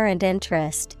of current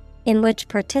interest, in which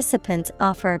participants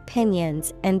offer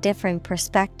opinions and differing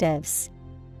perspectives.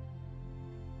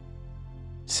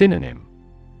 Synonym: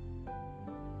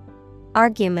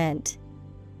 argument,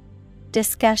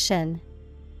 discussion,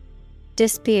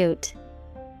 dispute.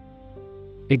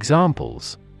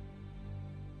 Examples: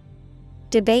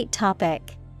 debate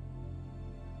topic,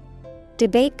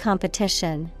 debate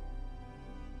competition.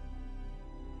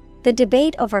 The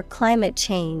debate over climate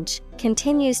change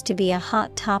continues to be a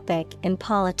hot topic in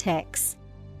politics.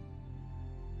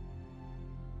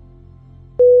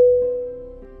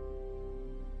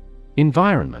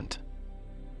 Environment.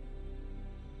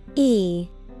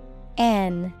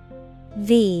 ENVIRONMENT.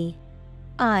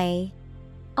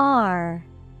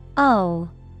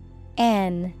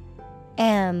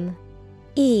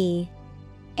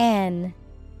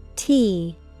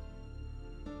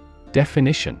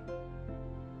 Definition: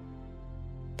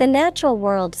 the natural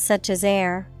world such as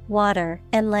air, water,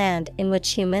 and land in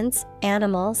which humans,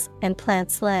 animals, and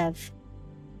plants live.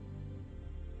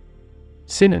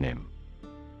 Synonym: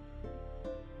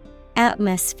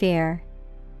 atmosphere,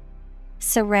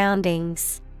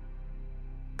 surroundings,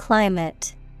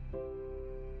 climate.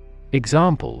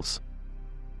 Examples: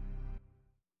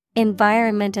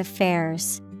 environment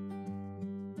affairs,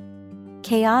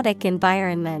 chaotic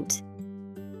environment.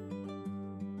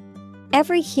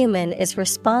 Every human is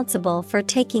responsible for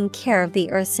taking care of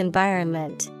the Earth's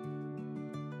environment.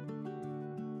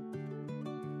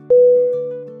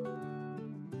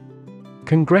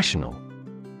 Congressional. Congressional.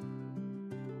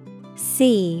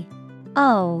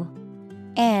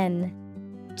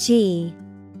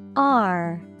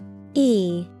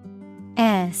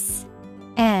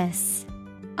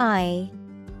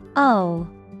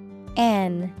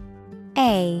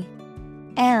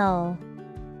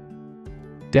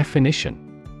 Definition: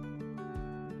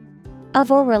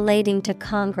 of or relating to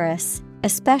Congress,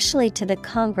 especially to the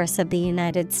Congress of the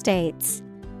United States.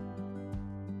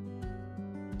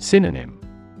 Synonym: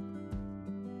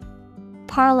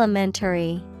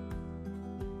 parliamentary,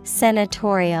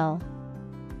 senatorial,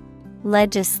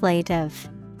 legislative.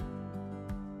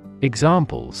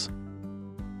 Examples: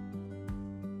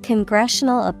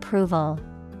 congressional approval,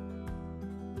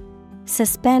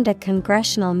 suspend a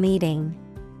congressional meeting.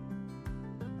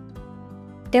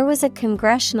 There was a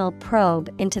congressional probe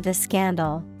into the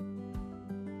scandal.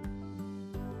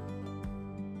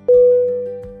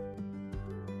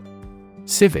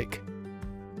 Civic.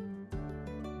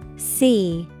 C-I-V-I-C.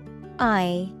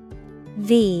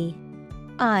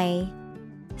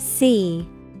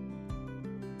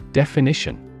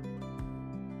 Definition: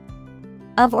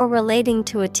 of or relating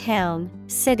to a town,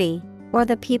 city, or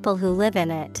the people who live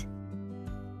in it.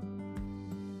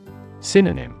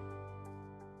 Synonym: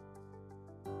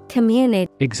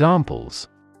 community. Examples: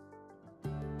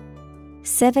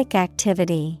 civic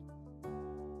activity,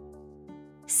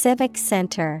 civic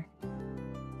center.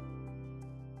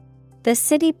 The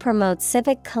city promotes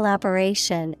civic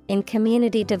collaboration in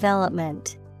community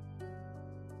development.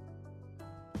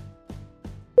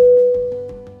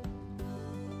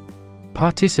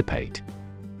 Participate.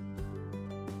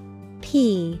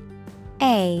 P-A-R-T-I-C-I-P-A-T-E.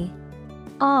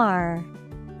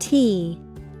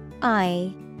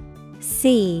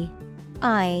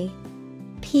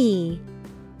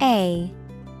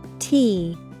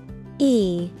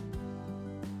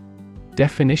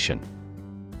 Definition: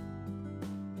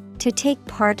 to take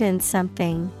part in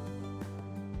something.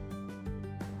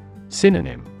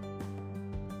 Synonym: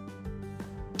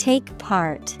 take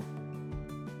part,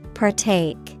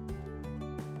 partake,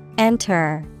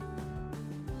 enter.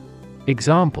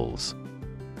 Examples: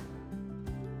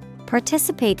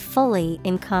 participate fully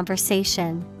in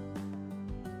conversation.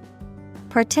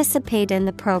 Participate in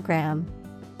the program.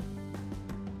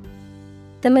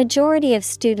 The majority of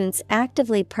students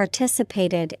actively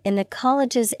participated in the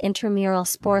college's intramural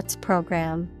sports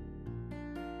program.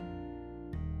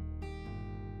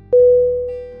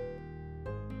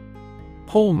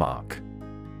 Hallmark.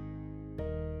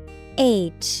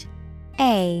 H-A-L-L-M-A-R-K.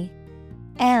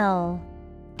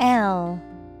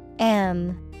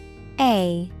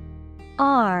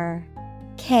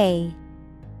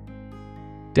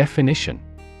 Definition: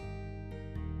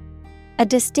 a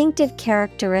distinctive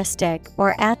characteristic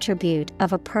or attribute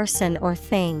of a person or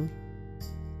thing.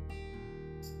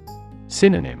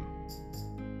 Synonym: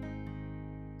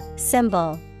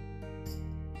 symbol,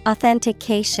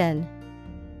 authentication,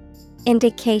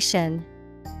 indication.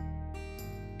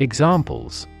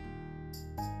 Examples: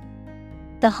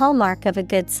 the hallmark of a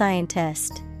good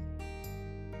scientist.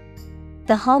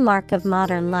 The hallmark of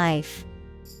modern life.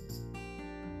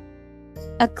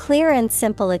 A clear and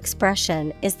simple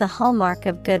expression is the hallmark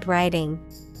of good writing.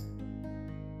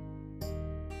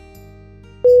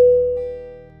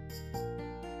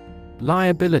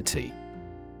 Liability.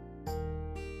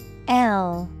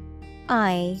 L-I-A-B-I-L-I-T-Y.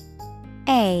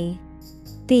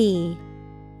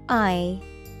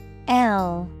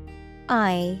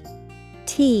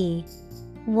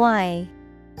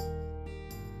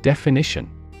 Definition: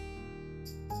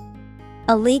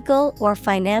 a legal or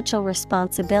financial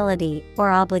responsibility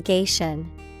or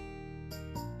obligation.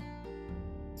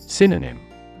 Synonym: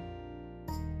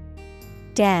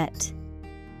 debt,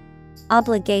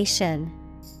 obligation,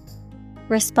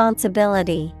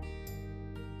 responsibility.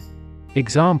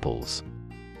 Examples: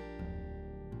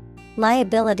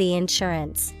 liability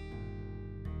insurance.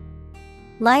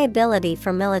 Liability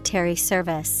for military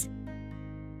service.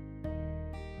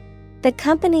 The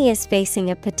company is facing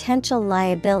a potential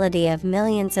liability of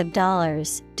millions of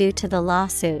dollars due to the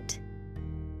lawsuit.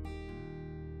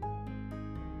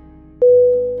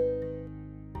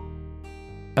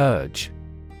 Urge.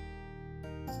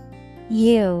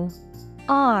 U-R-G-E.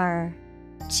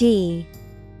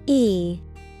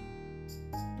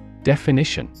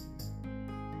 Definition: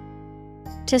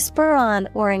 to spur on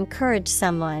or encourage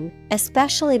someone,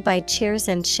 especially by cheers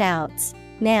and shouts.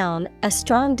 Noun, a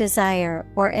strong desire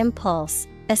or impulse,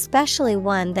 especially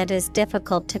one that is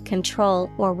difficult to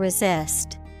control or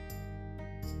resist.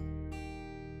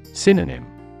 Synonym.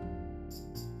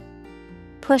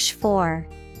 Push for.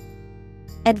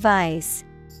 Advise.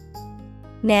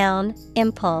 Noun,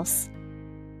 impulse.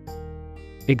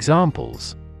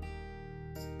 Examples.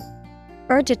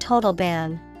 Urge a total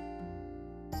ban.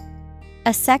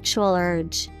 A sexual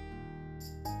urge.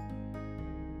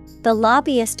 The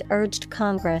lobbyist urged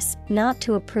Congress not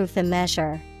to approve the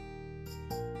measure.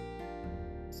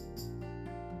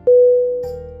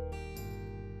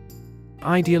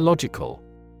 Ideological.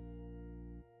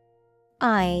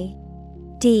 Ideological.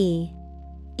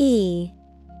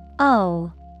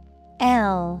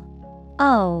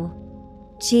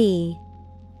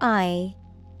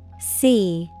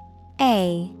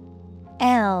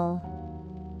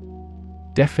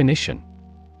 Definition.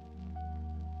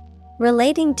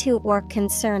 Relating to or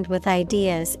concerned with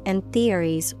ideas and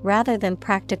theories rather than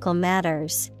practical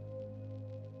matters.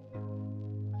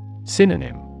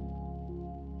 Synonym.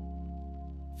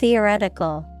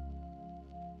 Theoretical.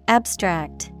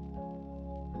 Abstract.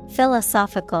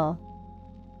 Philosophical.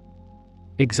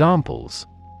 Examples.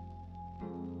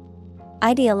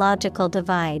 Ideological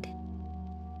divide.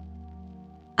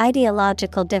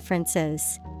 Ideological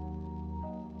differences.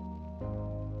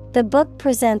 The book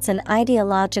presents an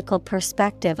ideological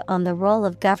perspective on the role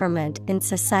of government in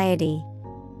society.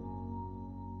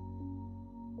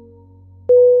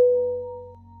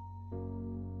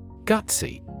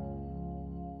 Gutsy.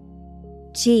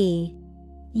 Gutsy.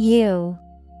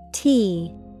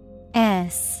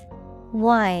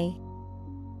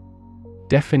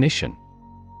 Definition.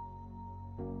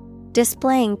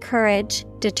 Displaying courage,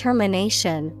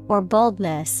 determination, or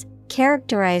boldness,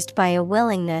 characterized by a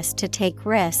willingness to take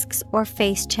risks or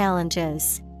face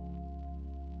challenges.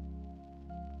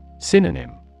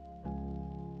 Synonym.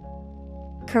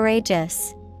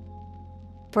 Courageous.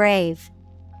 Brave.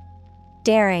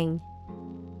 Daring.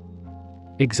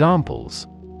 Examples.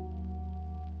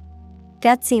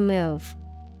 Gutsy move.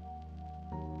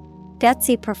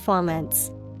 Gutsy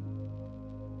performance.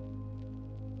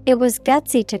 It was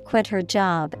gutsy to quit her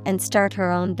job and start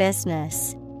her own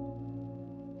business.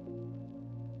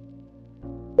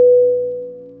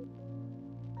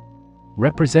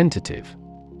 Representative. Representative.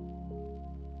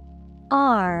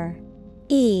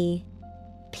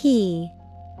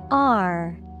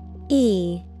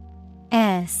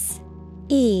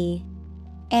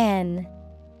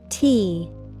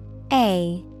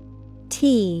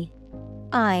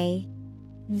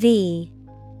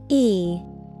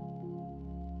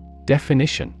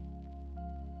 Definition.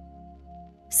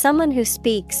 Someone who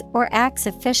speaks or acts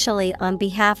officially on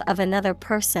behalf of another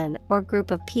person or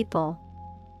group of people.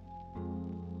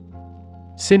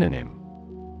 Synonym.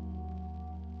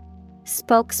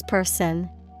 Spokesperson.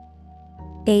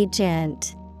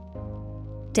 Agent.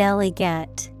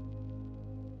 Delegate.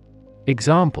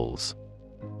 Examples.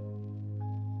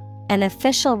 An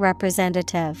official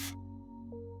representative.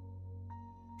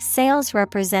 Sales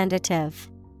representative.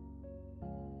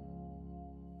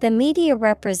 The media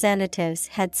representatives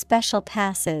had special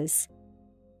passes.